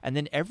 And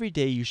then every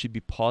day you should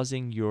be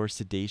pausing your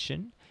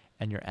sedation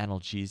and your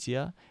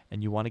analgesia,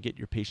 and you want to get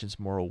your patients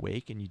more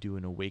awake, and you do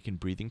an awakened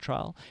breathing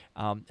trial,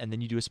 and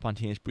then you do a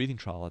spontaneous breathing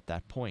trial at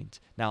that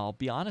point. Now, I'll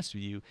be honest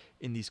with you,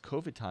 in these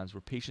COVID times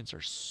where patients are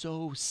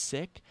so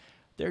sick,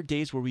 there are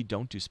days where we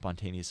don't do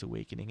spontaneous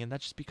awakening, and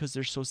that's just because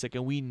they're so sick,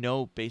 and we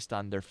know based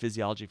on their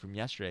physiology from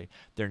yesterday,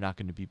 they're not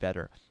going to be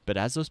better. But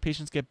as those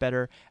patients get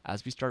better,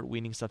 as we start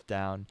weaning stuff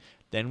down,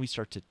 then we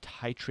start to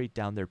titrate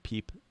down their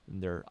PEEP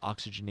and their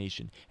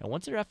oxygenation. And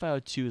once their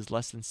FiO2 is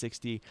less than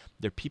 60,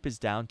 their PEEP is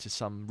down to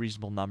some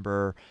reasonable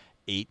number,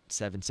 8,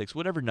 7, 6,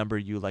 whatever number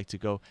you like to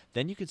go,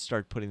 then you can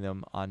start putting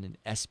them on an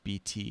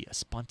SBT, a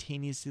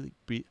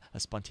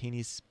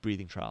spontaneous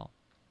breathing trial.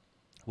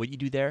 What you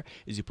do there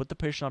is you put the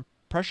patient on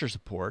pressure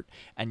support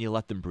and you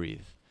let them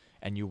breathe,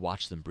 and you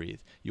watch them breathe.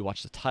 You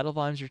watch the tidal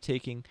volumes you're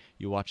taking,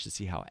 you watch to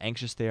see how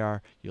anxious they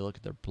are, you look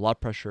at their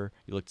blood pressure,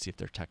 you look to see if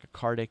they're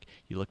tachycardic,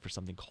 you look for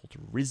something called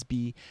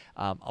RISB,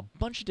 a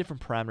bunch of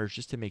different parameters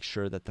just to make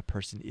sure that the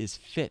person is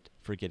fit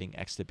for getting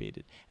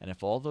extubated. And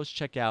if all those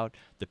check out,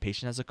 the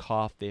patient has a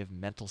cough, they have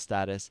mental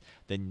status,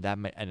 then that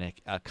might, and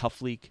a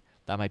cuff leak,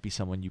 that might be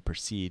someone you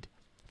proceed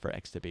for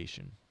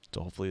extubation.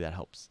 So hopefully that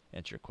helps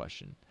answer your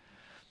question.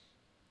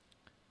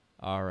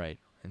 All right.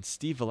 And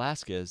Steve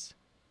Velasquez,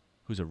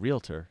 who's a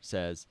realtor,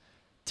 says,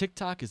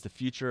 TikTok is the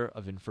future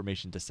of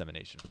information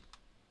dissemination.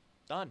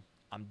 Done.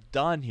 I'm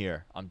done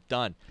here. I'm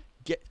done.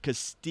 Because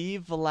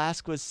Steve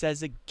Velasquez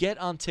says it. Get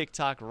on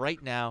TikTok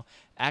right now,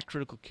 at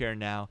Critical Care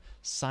Now.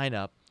 Sign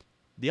up.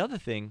 The other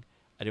thing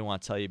I didn't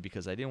want to tell you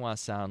because I didn't want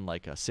to sound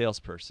like a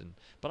salesperson,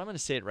 but I'm going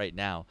to say it right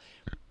now.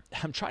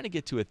 I'm trying to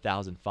get to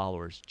 1,000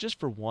 followers just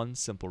for one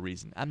simple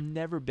reason. I've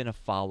never been a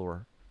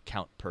follower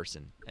count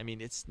person. I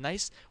mean, it's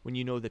nice when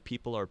you know that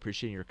people are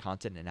appreciating your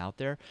content and out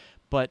there,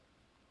 but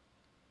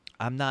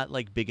I'm not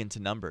like big into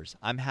numbers.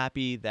 I'm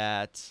happy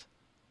that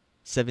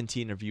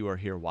 17 of you are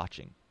here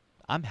watching.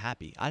 I'm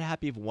happy. I'm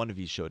happy if one of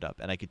you showed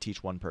up and I could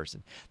teach one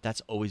person.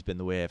 That's always been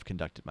the way I've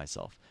conducted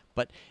myself.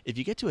 But if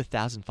you get to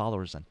 1,000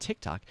 followers on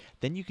TikTok,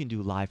 then you can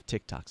do live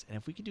TikToks. And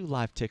if we can do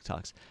live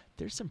TikToks,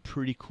 there's some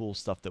pretty cool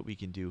stuff that we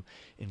can do,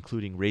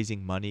 including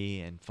raising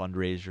money and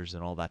fundraisers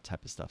and all that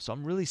type of stuff. So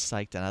I'm really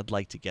psyched and I'd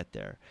like to get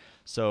there.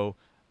 So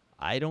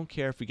I don't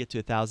care if we get to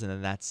 1,000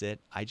 and that's it.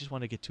 I just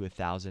want to get to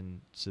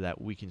 1,000 so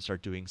that we can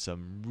start doing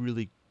some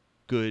really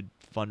good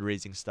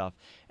fundraising stuff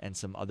and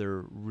some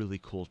other really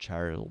cool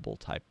charitable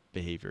type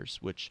behaviors,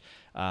 which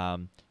are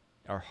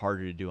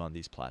harder to do on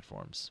these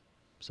platforms.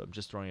 So I'm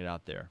just throwing it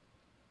out there.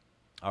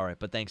 All right,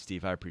 but thanks,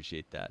 Steve. I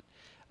appreciate that.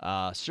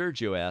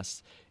 Sergio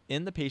asks,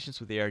 in the patients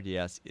with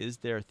ARDS, is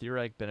there a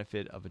theoretic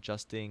benefit of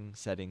adjusting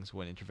settings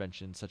when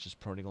interventions such as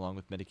proning along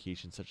with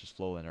medications such as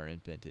Flolan are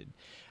implemented?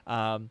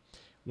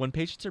 When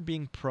patients are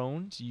being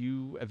proned,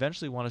 you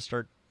eventually want to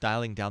start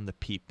dialing down the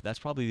PEEP. That's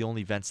probably the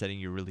only vent setting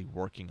you're really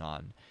working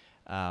on.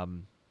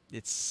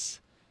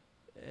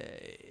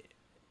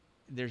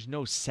 There's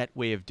no set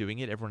way of doing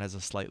it. Everyone has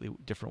a slightly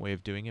different way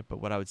of doing it. But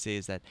what I would say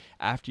is that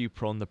after you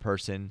prone the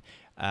person,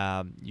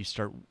 you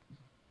start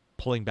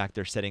pulling back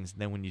their settings, and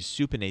then when you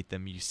supinate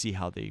them, you see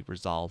how they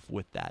resolve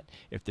with that.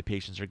 If the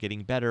patients are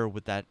getting better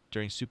with that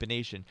during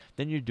supination,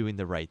 then you're doing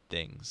the right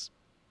things.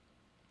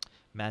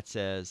 Matt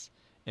says,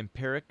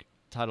 empiric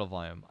tidal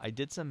volume. I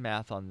did some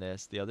math on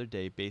this the other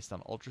day based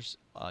on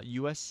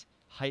US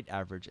height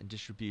average and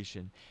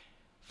distribution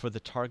for the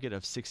target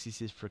of 6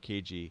 cc's per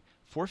kg.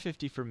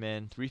 450 for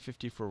men,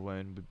 350 for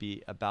women would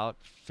be about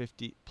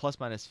 50 plus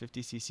minus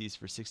 50 cc's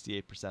for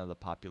 68% of the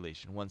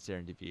population, one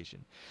standard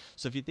deviation.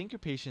 So if you think your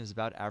patient is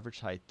about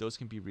average height, those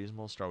can be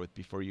reasonable to start with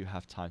before you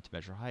have time to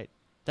measure height.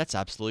 That's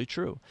absolutely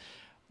true.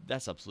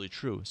 That's absolutely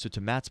true. So to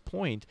Matt's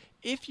point,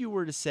 if you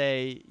were to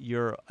say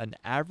you're an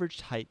average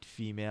height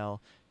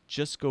female,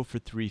 just go for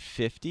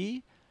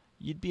 350,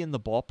 you'd be in the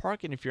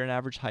ballpark. And if you're an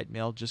average height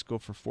male, just go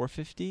for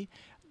 450.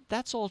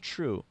 That's all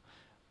true.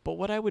 But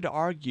what I would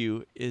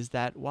argue is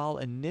that while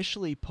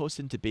initially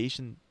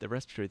post-intubation, the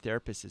respiratory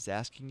therapist is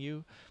asking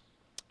you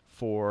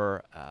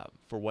for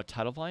what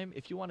tidal volume,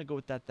 if you want to go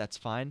with that, that's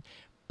fine.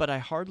 But I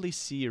hardly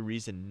see a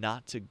reason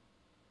not to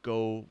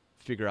go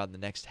figure out in the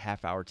next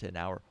half hour to an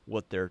hour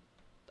what their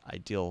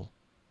ideal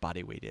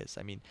body weight is.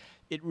 I mean,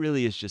 it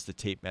really is just a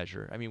tape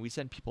measure. I mean, we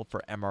send people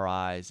for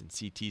MRIs and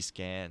CT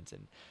scans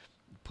and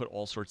put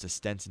all sorts of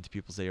stents into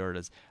people's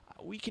aortas.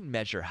 We can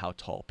measure how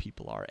tall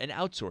people are and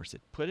outsource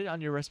it. Put it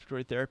on your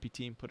respiratory therapy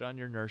team, put it on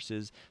your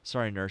nurses.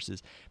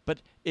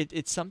 But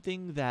it's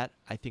something that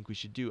I think we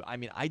should do. I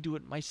mean, I do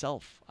it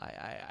myself.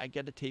 I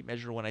get a tape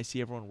measure when I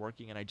see everyone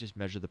working and I just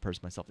measure the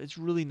person myself. It's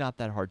really not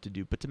that hard to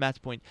do. But to Matt's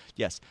point,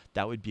 yes,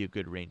 that would be a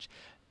good range.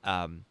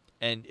 And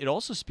it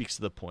also speaks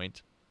to the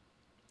point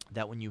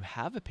that when you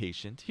have a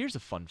patient, here's a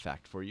fun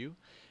fact for you.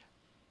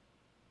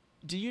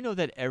 Do you know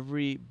that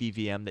every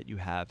BVM that you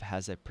have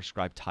has a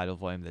prescribed tidal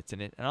volume that's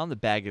in it? And on the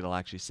bag, it'll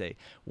actually say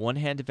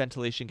one-handed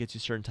ventilation gets you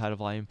a certain tidal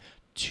volume,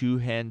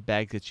 two-hand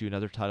bag gets you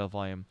another tidal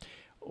volume.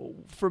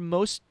 For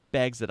most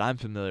bags that I'm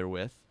familiar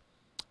with,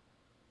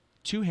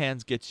 two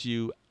hands gets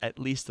you at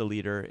least a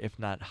liter, if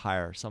not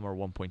higher. Some are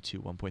 1.2,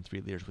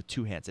 1.3 liters with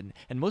two hands.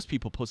 And most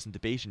people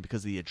post-intubation,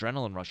 because of the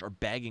adrenaline rush, are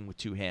bagging with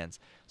two hands.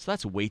 So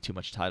that's way too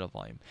much tidal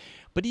volume.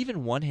 But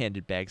even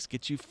one-handed bags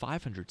get you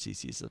 500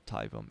 cc's of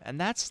tidal volume, and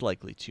that's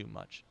likely too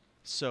much.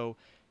 So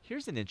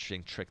here's an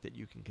interesting trick that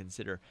you can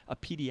consider. A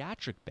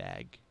pediatric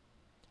bag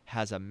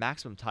has a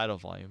maximum tidal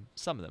volume,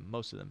 some of them,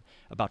 most of them,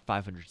 about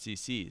 500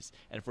 cc's.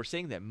 And if we're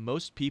saying that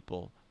most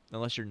people,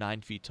 unless you're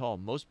 9 feet tall,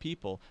 most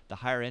people, the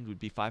higher end would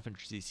be 500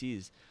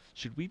 cc's.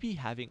 Should we be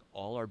having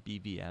all our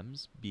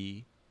BVMs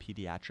be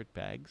pediatric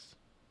bags?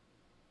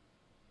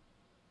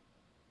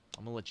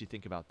 I'm going to let you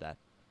think about that.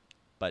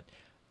 But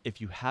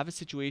if you have a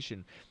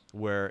situation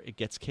where it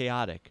gets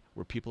chaotic,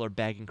 where people are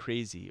bagging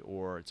crazy,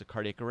 or it's a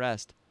cardiac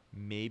arrest,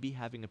 maybe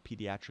having a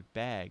pediatric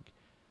bag,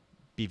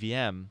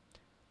 BVM,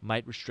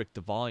 might restrict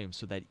the volume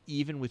so that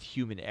even with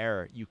human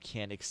error, you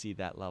can't exceed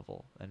that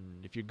level.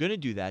 And if you're going to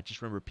do that,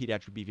 just remember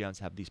pediatric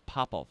BVMs have these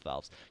pop-off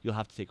valves. You'll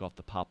have to take off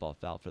the pop-off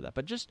valve for that.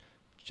 But just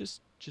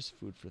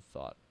food for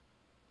thought.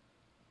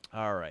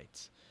 All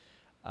right.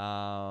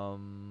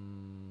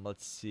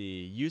 Let's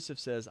see. Yusuf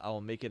says, I will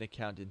make an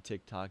account in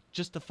TikTok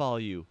just to follow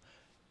you.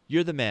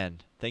 You're the man.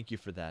 Thank you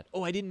for that.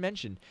 Oh, I didn't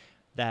mention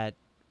that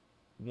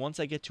once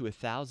I get to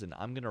 1,000,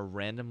 I'm going to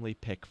randomly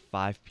pick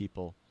 5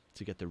 people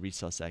to get the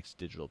ResusX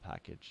digital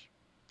package.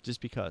 Just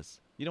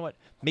because. You know what?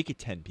 Make it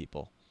 10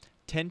 people.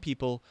 10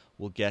 people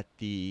will get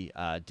the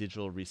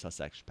digital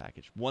ResusX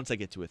package once I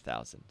get to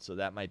 1,000. So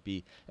that might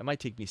be, it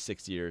might take me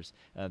 6 years.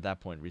 And at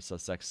that point,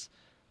 ResusX,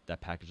 that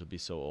package will be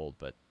so old,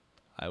 but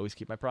I always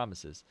keep my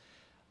promises.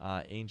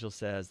 Angel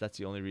says, that's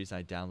the only reason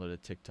I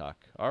downloaded TikTok.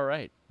 All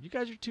right. You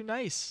guys are too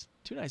nice.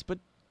 Too nice. But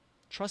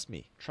trust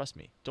me.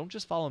 Don't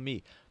just follow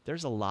me.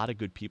 There's a lot of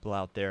good people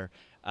out there.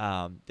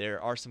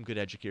 There are some good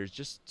educators.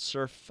 Just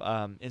surf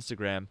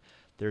Instagram.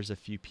 There's a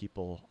few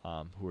people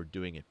who are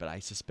doing it, but I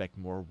suspect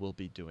more will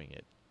be doing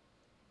it.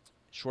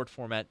 Short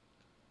format,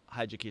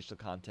 high educational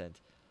content.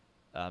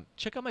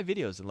 Check out my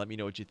videos and let me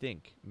know what you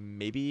think.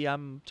 Maybe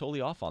I'm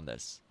totally off on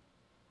this.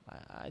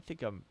 I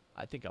think I'm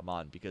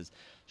on, because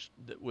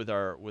with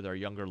our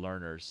younger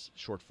learners,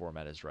 short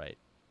format is right.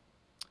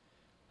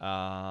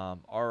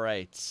 All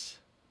right.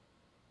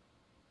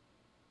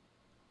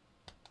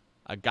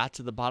 I got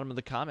to the bottom of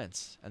the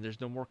comments, and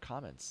there's no more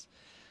comments.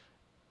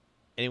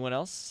 Anyone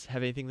else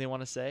have anything they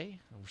want to say?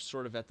 We're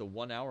sort of at the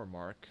 1 hour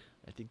mark.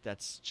 I think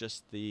that's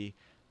just the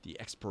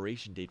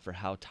expiration date for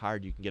how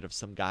tired you can get of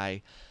some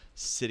guy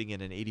sitting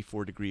in an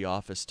 84-degree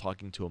office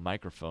talking to a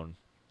microphone.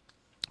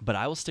 But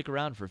I will stick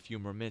around for a few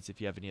more minutes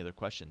if you have any other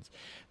questions.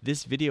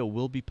 This video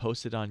will be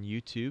posted on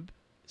YouTube,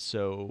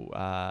 so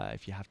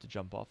if you have to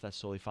jump off, that's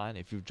totally fine.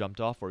 If you've jumped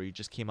off or you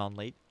just came on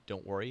late,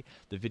 don't worry.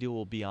 The video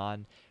will be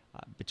on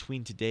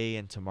between today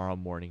and tomorrow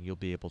morning. You'll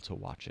be able to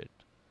watch it.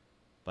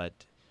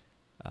 But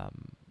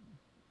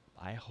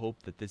I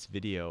hope that this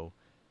video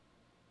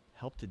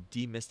helped to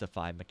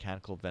demystify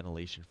mechanical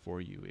ventilation for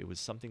you. It was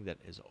something that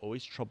has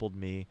always troubled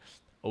me,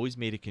 always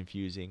made it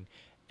confusing,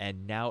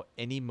 and now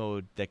any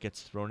mode that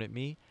gets thrown at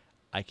me,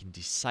 I can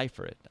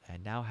decipher it. I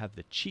now have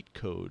the cheat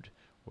code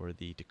or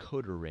the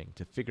decoder ring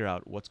to figure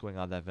out what's going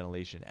on in that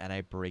ventilation, and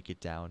I break it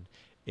down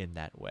in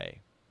that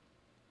way.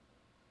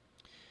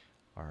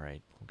 All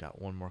right, we've got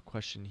one more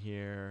question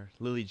here.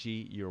 Lily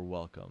G, you're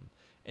welcome.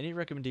 Any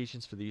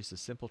recommendations for the use of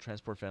simple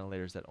transport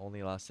ventilators that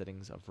only allow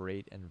settings of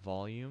rate and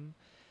volume?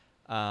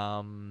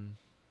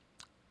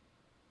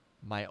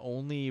 My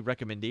only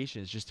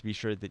recommendation is just to be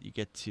sure that you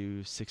get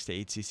to 6 to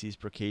 8 cc's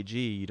per kg.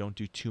 You don't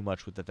do too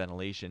much with the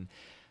ventilation.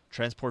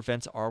 Transport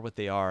vents are what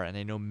they are, and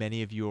I know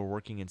many of you are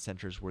working in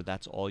centers where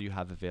that's all you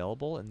have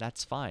available, and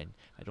that's fine.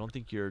 I don't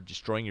think you're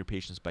destroying your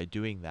patients by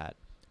doing that,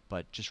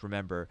 but just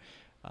remember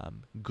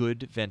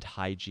good vent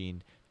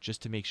hygiene,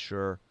 just to make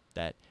sure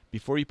that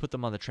before you put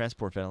them on the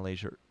transport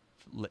ventilators,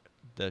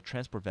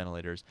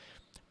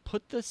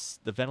 put the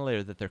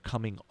ventilator that they're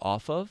coming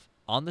off of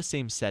on the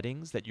same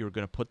settings that you're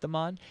going to put them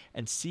on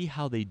and see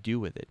how they do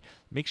with it.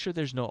 Make sure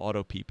there's no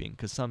auto peeping,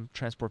 because some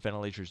transport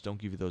ventilators don't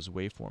give you those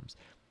waveforms.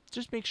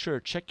 Just make sure,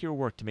 check your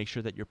work to make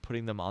sure that you're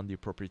putting them on the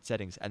appropriate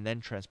settings and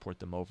then transport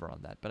them over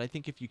on that. But I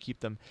think if you keep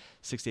them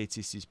 6 to 8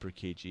 cc's per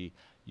kg,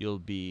 you'll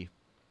be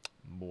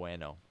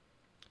bueno.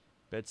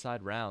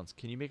 Bedside rounds.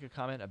 Can you make a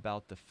comment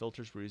about the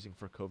filters we're using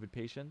for COVID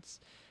patients?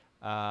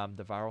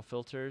 The viral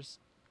filters.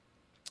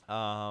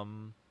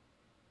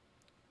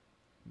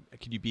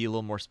 Could you be a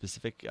little more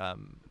specific?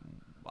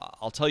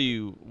 I'll tell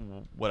you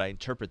what I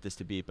interpret this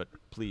to be, but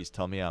please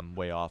tell me I'm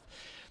way off.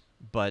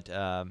 But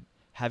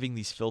having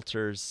these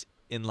filters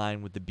in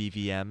line with the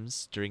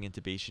BVMs during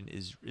intubation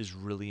is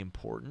really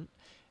important.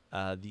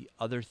 The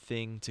other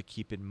thing to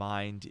keep in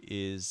mind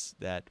is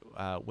that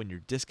when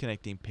you're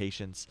disconnecting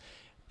patients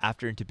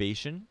after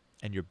intubation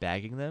and you're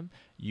bagging them,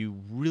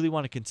 you really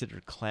want to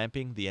consider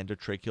clamping the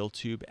endotracheal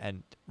tube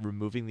and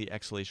removing the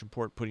exhalation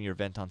port, putting your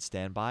vent on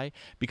standby.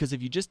 Because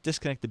if you just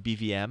disconnect the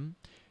BVM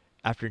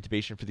after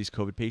intubation for these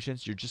COVID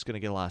patients, you're just going to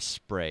get a lot of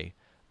spray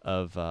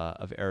of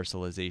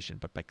aerosolization.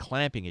 But by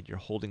clamping it, you're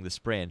holding the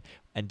spray in,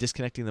 and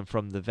disconnecting them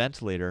from the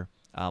ventilator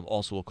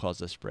also will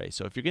cause a spray.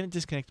 So if you're going to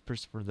disconnect the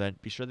person from the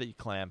vent, be sure that you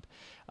clamp.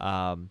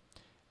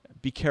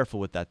 Be careful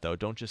with that, though.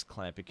 Don't just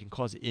clamp. It can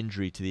cause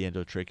injury to the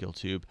endotracheal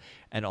tube,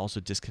 and also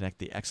disconnect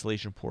the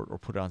exhalation port or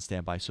put it on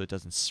standby so it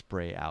doesn't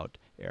spray out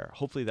air.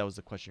 Hopefully that was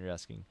the question you're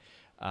asking.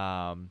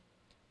 But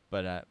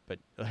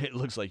it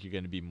looks like you're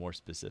going to be more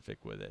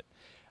specific with it.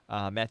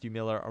 Matthew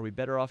Miller, are we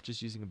better off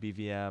just using a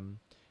BVM?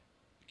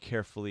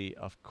 Carefully,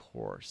 of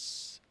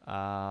course.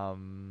 For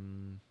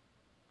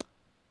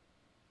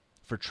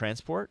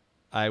transport,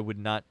 I would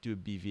not do a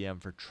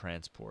BVM for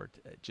transport.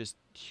 Just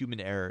human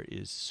error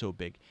is so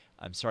big.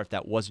 I'm sorry if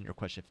that wasn't your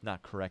question. If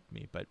not, correct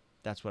me, but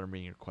that's what I'm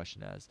reading your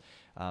question as.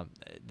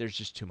 There's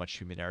just too much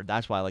human error.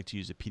 That's why I like to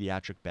use a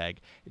pediatric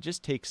bag. It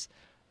just takes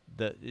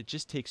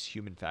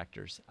human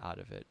factors out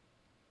of it.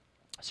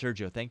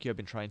 Sergio, thank you. I've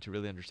been trying to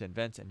really understand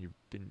vents, and you've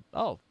been...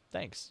 Oh,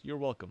 thanks. You're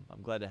welcome.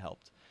 I'm glad it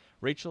helped.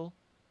 Rachel,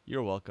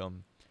 you're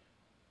welcome.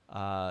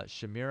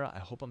 Shamira, I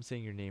hope I'm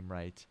saying your name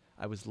right.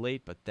 I was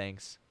late, but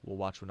thanks. We'll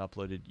watch when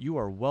uploaded. You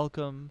are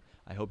welcome.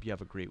 I hope you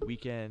have a great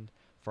weekend.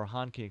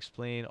 Farhan, can you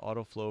explain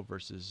auto flow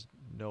versus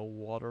no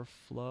water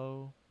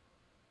flow?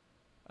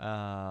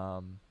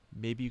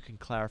 Maybe you can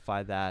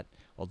clarify that,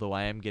 although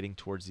I am getting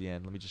towards the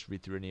end. Let me just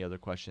read through any other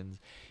questions.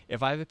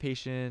 If I have a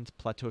patient,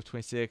 plateau of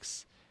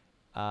 26,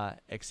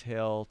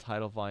 exhale,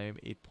 tidal volume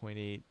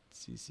 8.8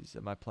 cc's,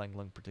 am I applying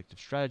lung protective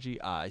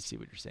strategy? I see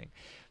what you're saying.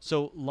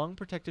 So lung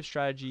protective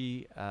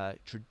strategy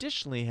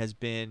traditionally has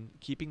been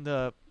keeping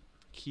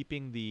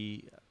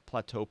the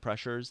plateau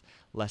pressures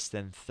less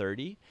than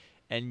 30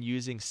 and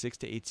using 6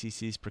 to 8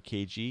 cc's per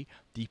kg.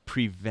 The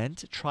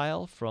PREVENT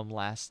trial from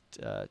last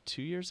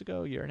 2 years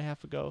ago, year and a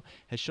half ago,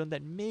 has shown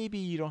that maybe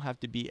you don't have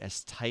to be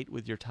as tight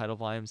with your tidal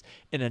volumes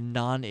in a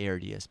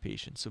non-ARDS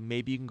patient. So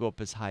maybe you can go up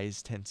as high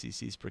as 10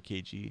 cc's per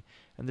kg,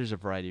 and there's a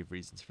variety of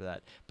reasons for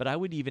that. But I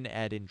would even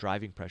add in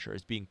driving pressure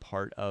as being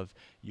part of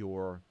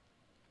your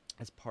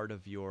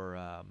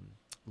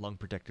lung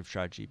protective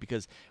strategy,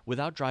 because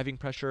without driving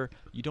pressure,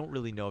 you don't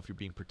really know if you're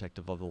being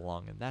protective of the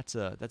lung, and that's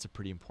a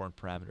pretty important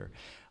parameter.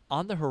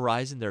 On the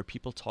horizon, there are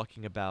people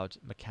talking about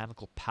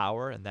mechanical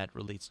power, and that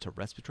relates to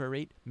respiratory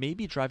rate.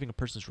 Maybe driving a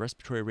person's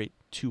respiratory rate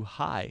too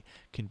high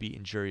can be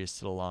injurious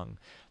to the lung.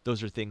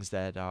 Those are things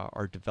that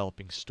are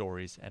developing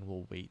stories, and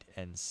we'll wait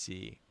and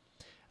see.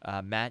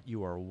 Matt,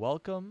 you are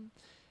welcome.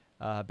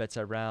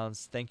 Bedside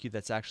rounds. Thank you.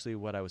 That's actually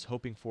what I was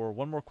hoping for.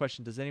 One more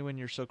question. Does anyone in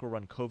your circle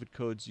run COVID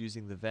codes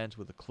using the vent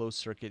with a closed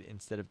circuit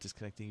instead of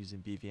disconnecting using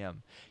BVM?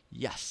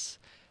 Yes.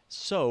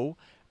 So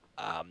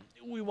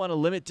we want to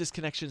limit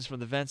disconnections from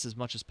the vents as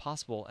much as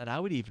possible. And I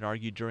would even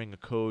argue during a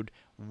code,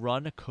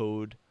 run a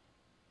code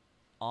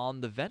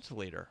on the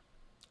ventilator.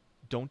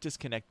 Don't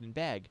disconnect and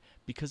bag.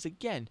 Because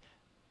again,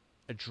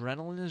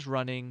 adrenaline is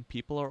running.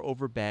 People are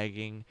over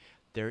bagging.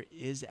 There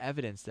is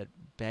evidence that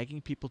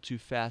bagging people too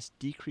fast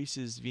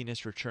decreases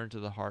venous return to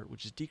the heart,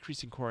 which is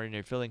decreasing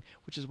coronary filling,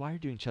 which is why you're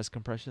doing chest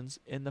compressions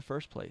in the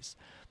first place.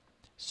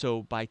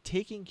 So by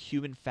taking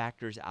human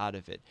factors out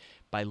of it,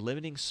 by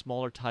limiting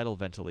smaller tidal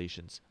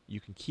ventilations, you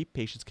can keep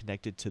patients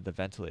connected to the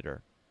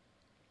ventilator.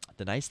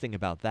 The nice thing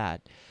about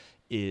that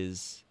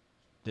is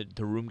that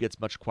the room gets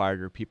much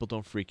quieter, people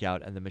don't freak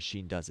out, and the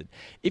machine does it.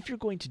 If you're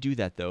going to do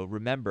that, though,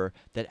 remember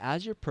that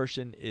as your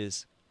person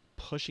is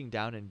pushing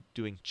down and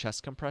doing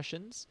chest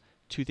compressions,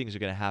 two things are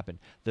going to happen.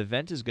 The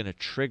vent is going to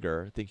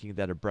trigger, thinking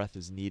that a breath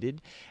is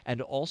needed.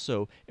 And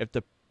also, if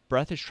the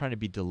breath is trying to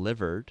be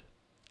delivered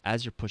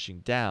as you're pushing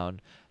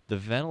down, the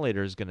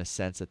ventilator is going to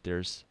sense that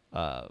there's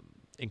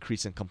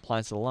increase in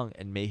compliance of the lung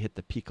and may hit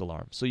the peak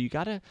alarm. So you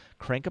got to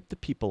crank up the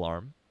peak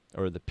alarm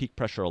or the peak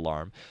pressure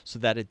alarm so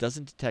that it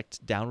doesn't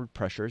detect downward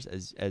pressures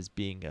as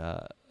being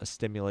a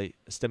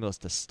stimulus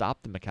to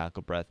stop the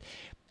mechanical breath.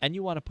 And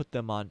you want to put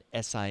them on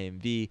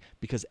SIMV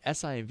because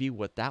SIMV,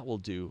 what that will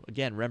do,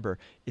 again, remember,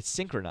 it's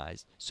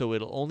synchronized. So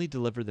it'll only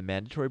deliver the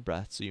mandatory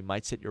breath. So you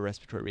might set your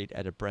respiratory rate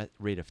at a breath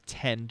rate of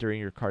 10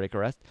 during your cardiac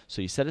arrest.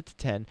 So you set it to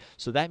 10.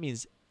 So that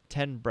means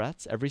 10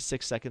 breaths. Every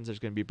 6 seconds there's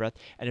going to be breath.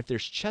 And if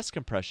there's chest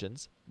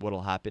compressions, what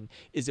will happen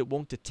is it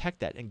won't detect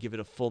that and give it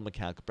a full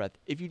mechanical breath.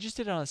 If you just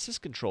did it on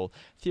assist control,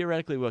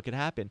 theoretically what could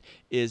happen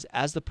is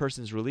as the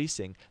person's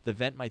releasing, the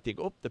vent might think,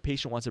 oh, the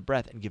patient wants a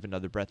breath, and give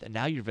another breath. And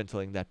now you're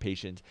ventilating that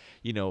patient,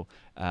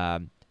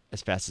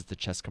 as fast as the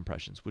chest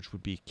compressions, which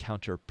would be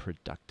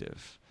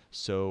counterproductive.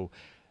 So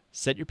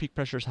set your peak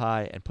pressures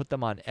high and put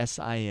them on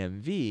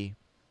SIMV,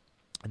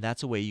 and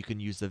that's a way you can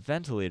use the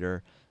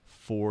ventilator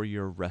for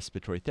your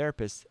respiratory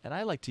therapist. And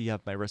I like to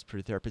have my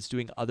respiratory therapist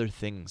doing other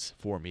things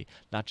for me,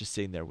 not just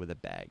sitting there with a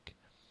bag.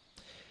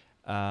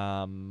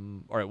 All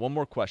right, one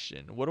more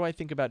question. What do I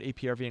think about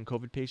APRV in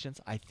COVID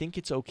patients? I think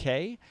it's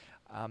okay.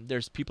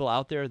 There's people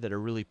out there that are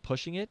really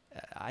pushing it.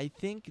 I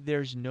think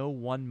there's no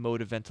one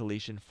mode of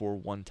ventilation for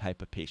one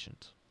type of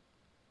patient.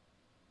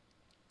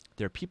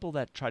 There are people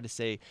that try to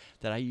say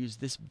that I use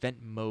this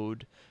vent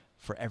mode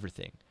for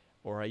everything,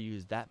 or I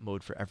use that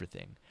mode for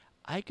everything.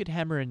 I could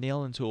hammer a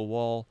nail into a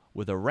wall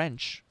with a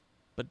wrench,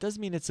 but it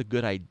doesn't mean it's a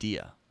good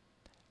idea.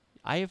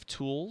 I have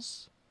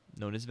tools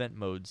known as vent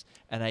modes,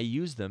 and I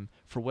use them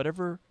for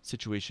whatever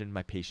situation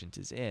my patient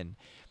is in.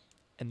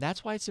 And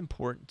that's why it's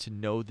important to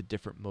know the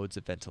different modes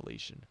of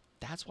ventilation.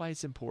 That's why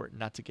it's important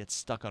not to get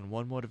stuck on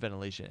one mode of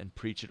ventilation and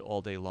preach it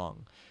all day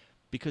long,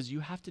 because you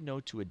have to know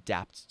to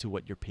adapt to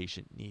what your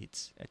patient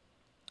needs.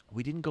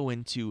 We didn't go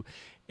into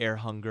air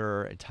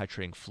hunger and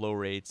titrating flow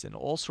rates and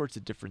all sorts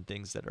of different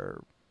things that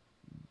are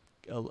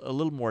a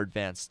little more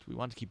advanced. We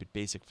want to keep it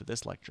basic for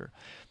this lecture.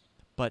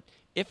 But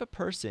if a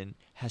person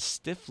has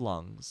stiff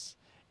lungs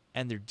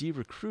and they're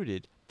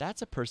de-recruited,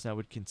 that's a person I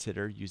would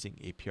consider using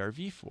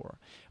APRV for.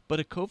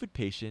 But a COVID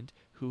patient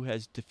who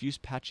has diffuse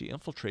patchy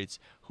infiltrates,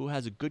 who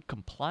has a good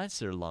compliance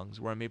to their lungs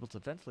where I'm able to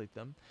ventilate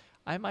them,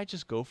 I might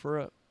just go for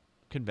a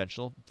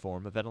conventional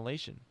form of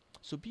ventilation.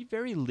 So be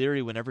very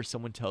leery whenever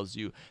someone tells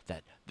you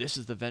that this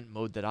is the vent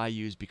mode that I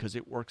use because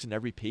it works in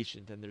every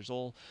patient and there's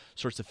all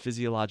sorts of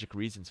physiologic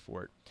reasons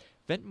for it.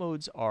 Vent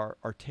modes are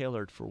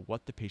tailored for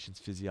what the patient's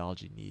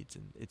physiology needs,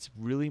 and it's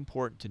really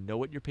important to know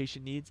what your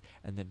patient needs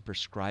and then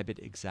prescribe it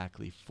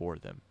exactly for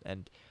them.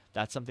 And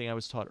that's something I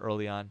was taught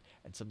early on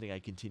and something I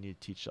continue to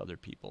teach to other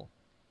people.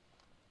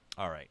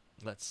 All right,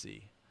 let's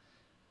see.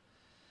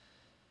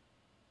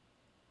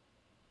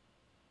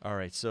 All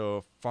right,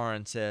 so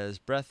Farhan says,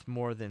 breath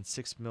more than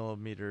 6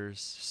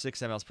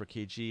 mLs per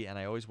kg, and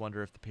I always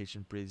wonder if the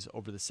patient breathes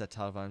over the set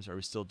tidal volumes, are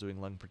we still doing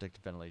lung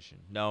protective ventilation?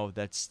 No,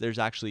 there's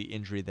actually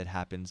injury that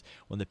happens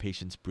when the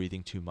patient's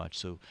breathing too much.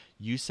 So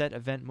you set a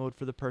vent mode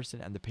for the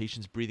person, and the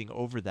patient's breathing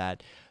over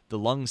that. The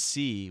lungs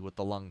see what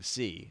the lungs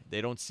see.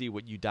 They don't see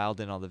what you dialed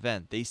in on the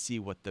vent. They see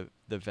what the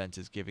vent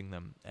is giving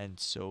them. And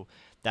so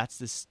that's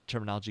this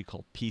terminology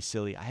called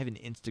P-silly. I have an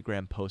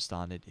Instagram post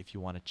on it if you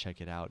want to check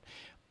it out.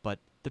 But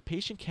the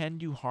patient can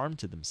do harm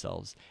to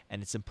themselves,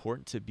 and it's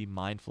important to be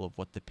mindful of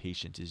what the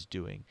patient is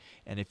doing.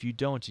 And if you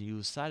don't, and you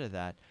lose sight of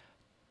that,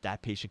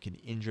 that patient can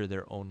injure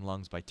their own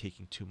lungs by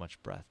taking too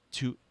much breath,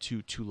 too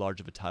large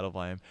of a tidal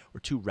volume, or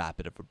too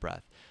rapid of a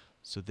breath.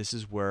 So this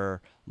is where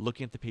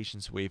looking at the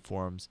patient's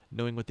waveforms,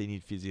 knowing what they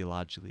need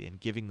physiologically, and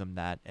giving them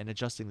that, and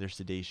adjusting their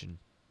sedation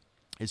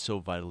is so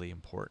vitally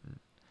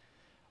important.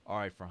 All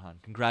right,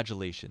 Farhan,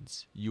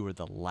 congratulations. You are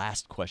the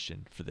last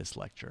question for this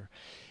lecture.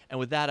 And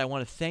with that, I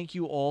want to thank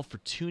you all for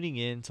tuning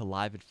in to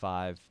Live at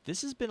 5.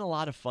 This has been a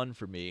lot of fun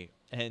for me.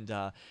 And,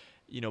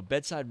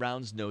 Bedside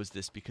Rounds knows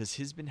this because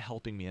he's been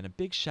helping me. And a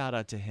big shout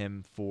out to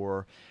him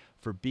for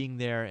for being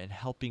there and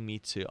helping me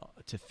to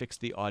fix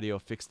the audio,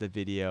 fix the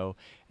video,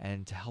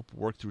 and to help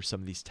work through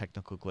some of these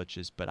technical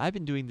glitches. But I've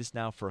been doing this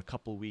now for a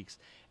couple weeks,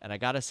 and I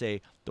gotta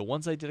say, the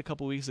ones I did a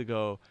couple weeks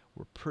ago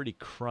were pretty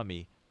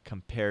crummy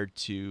compared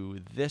to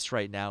this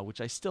right now, which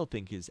I still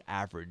think is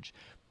average.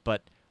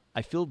 But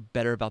I feel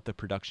better about the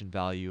production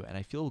value, and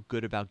I feel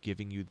good about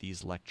giving you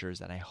these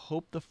lectures, and I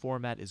hope the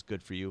format is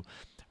good for you.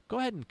 Go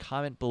ahead and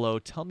comment below.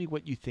 Tell me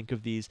what you think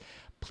of these.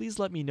 Please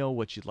let me know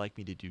what you'd like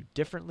me to do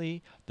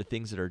differently, the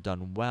things that are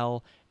done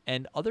well,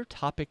 and other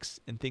topics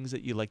and things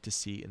that you'd like to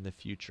see in the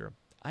future.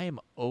 I am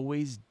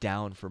always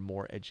down for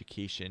more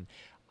education.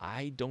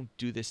 I don't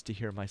do this to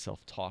hear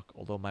myself talk,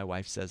 although my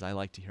wife says I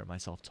like to hear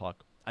myself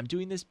talk. I'm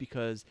doing this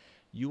because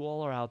you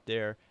all are out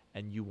there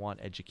and you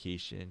want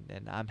education,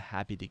 and I'm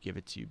happy to give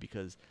it to you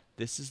because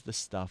this is the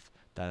stuff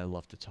that I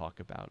love to talk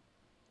about.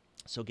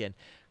 So again,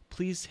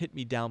 please hit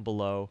me down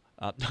below.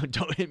 No,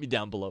 don't hit me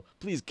down below.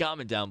 Please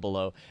comment down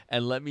below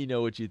and let me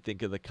know what you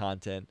think of the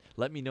content.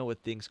 Let me know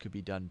what things could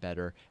be done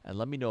better, and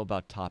let me know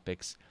about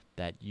topics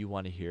that you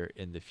want to hear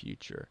in the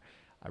future.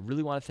 I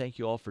really want to thank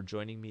you all for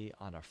joining me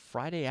on a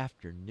Friday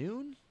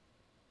afternoon.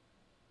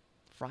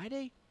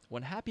 Friday?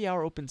 When happy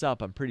hour opens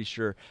up, I'm pretty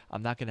sure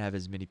I'm not going to have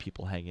as many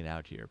people hanging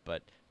out here,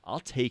 but I'll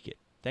take it.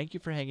 Thank you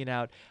for hanging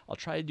out. I'll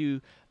try to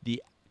do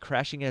the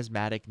Crashing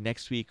Asthmatic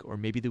next week or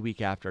maybe the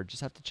week after. I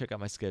just have to check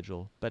out my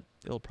schedule, but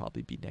it'll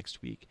probably be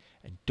next week.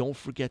 And don't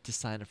forget to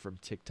sign up from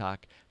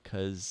TikTok,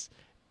 because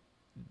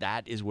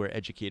that is where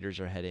educators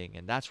are heading,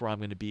 and that's where I'm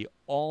going to be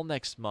all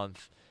next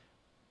month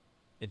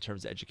in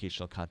terms of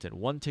educational content.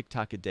 One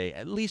TikTok a day,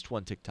 at least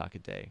one TikTok a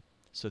day.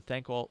 So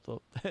thank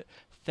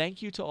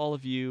you to all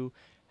of you.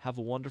 Have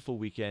a wonderful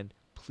weekend.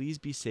 Please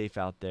be safe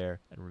out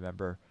there, and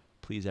remember,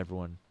 please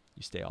everyone,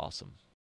 you stay awesome.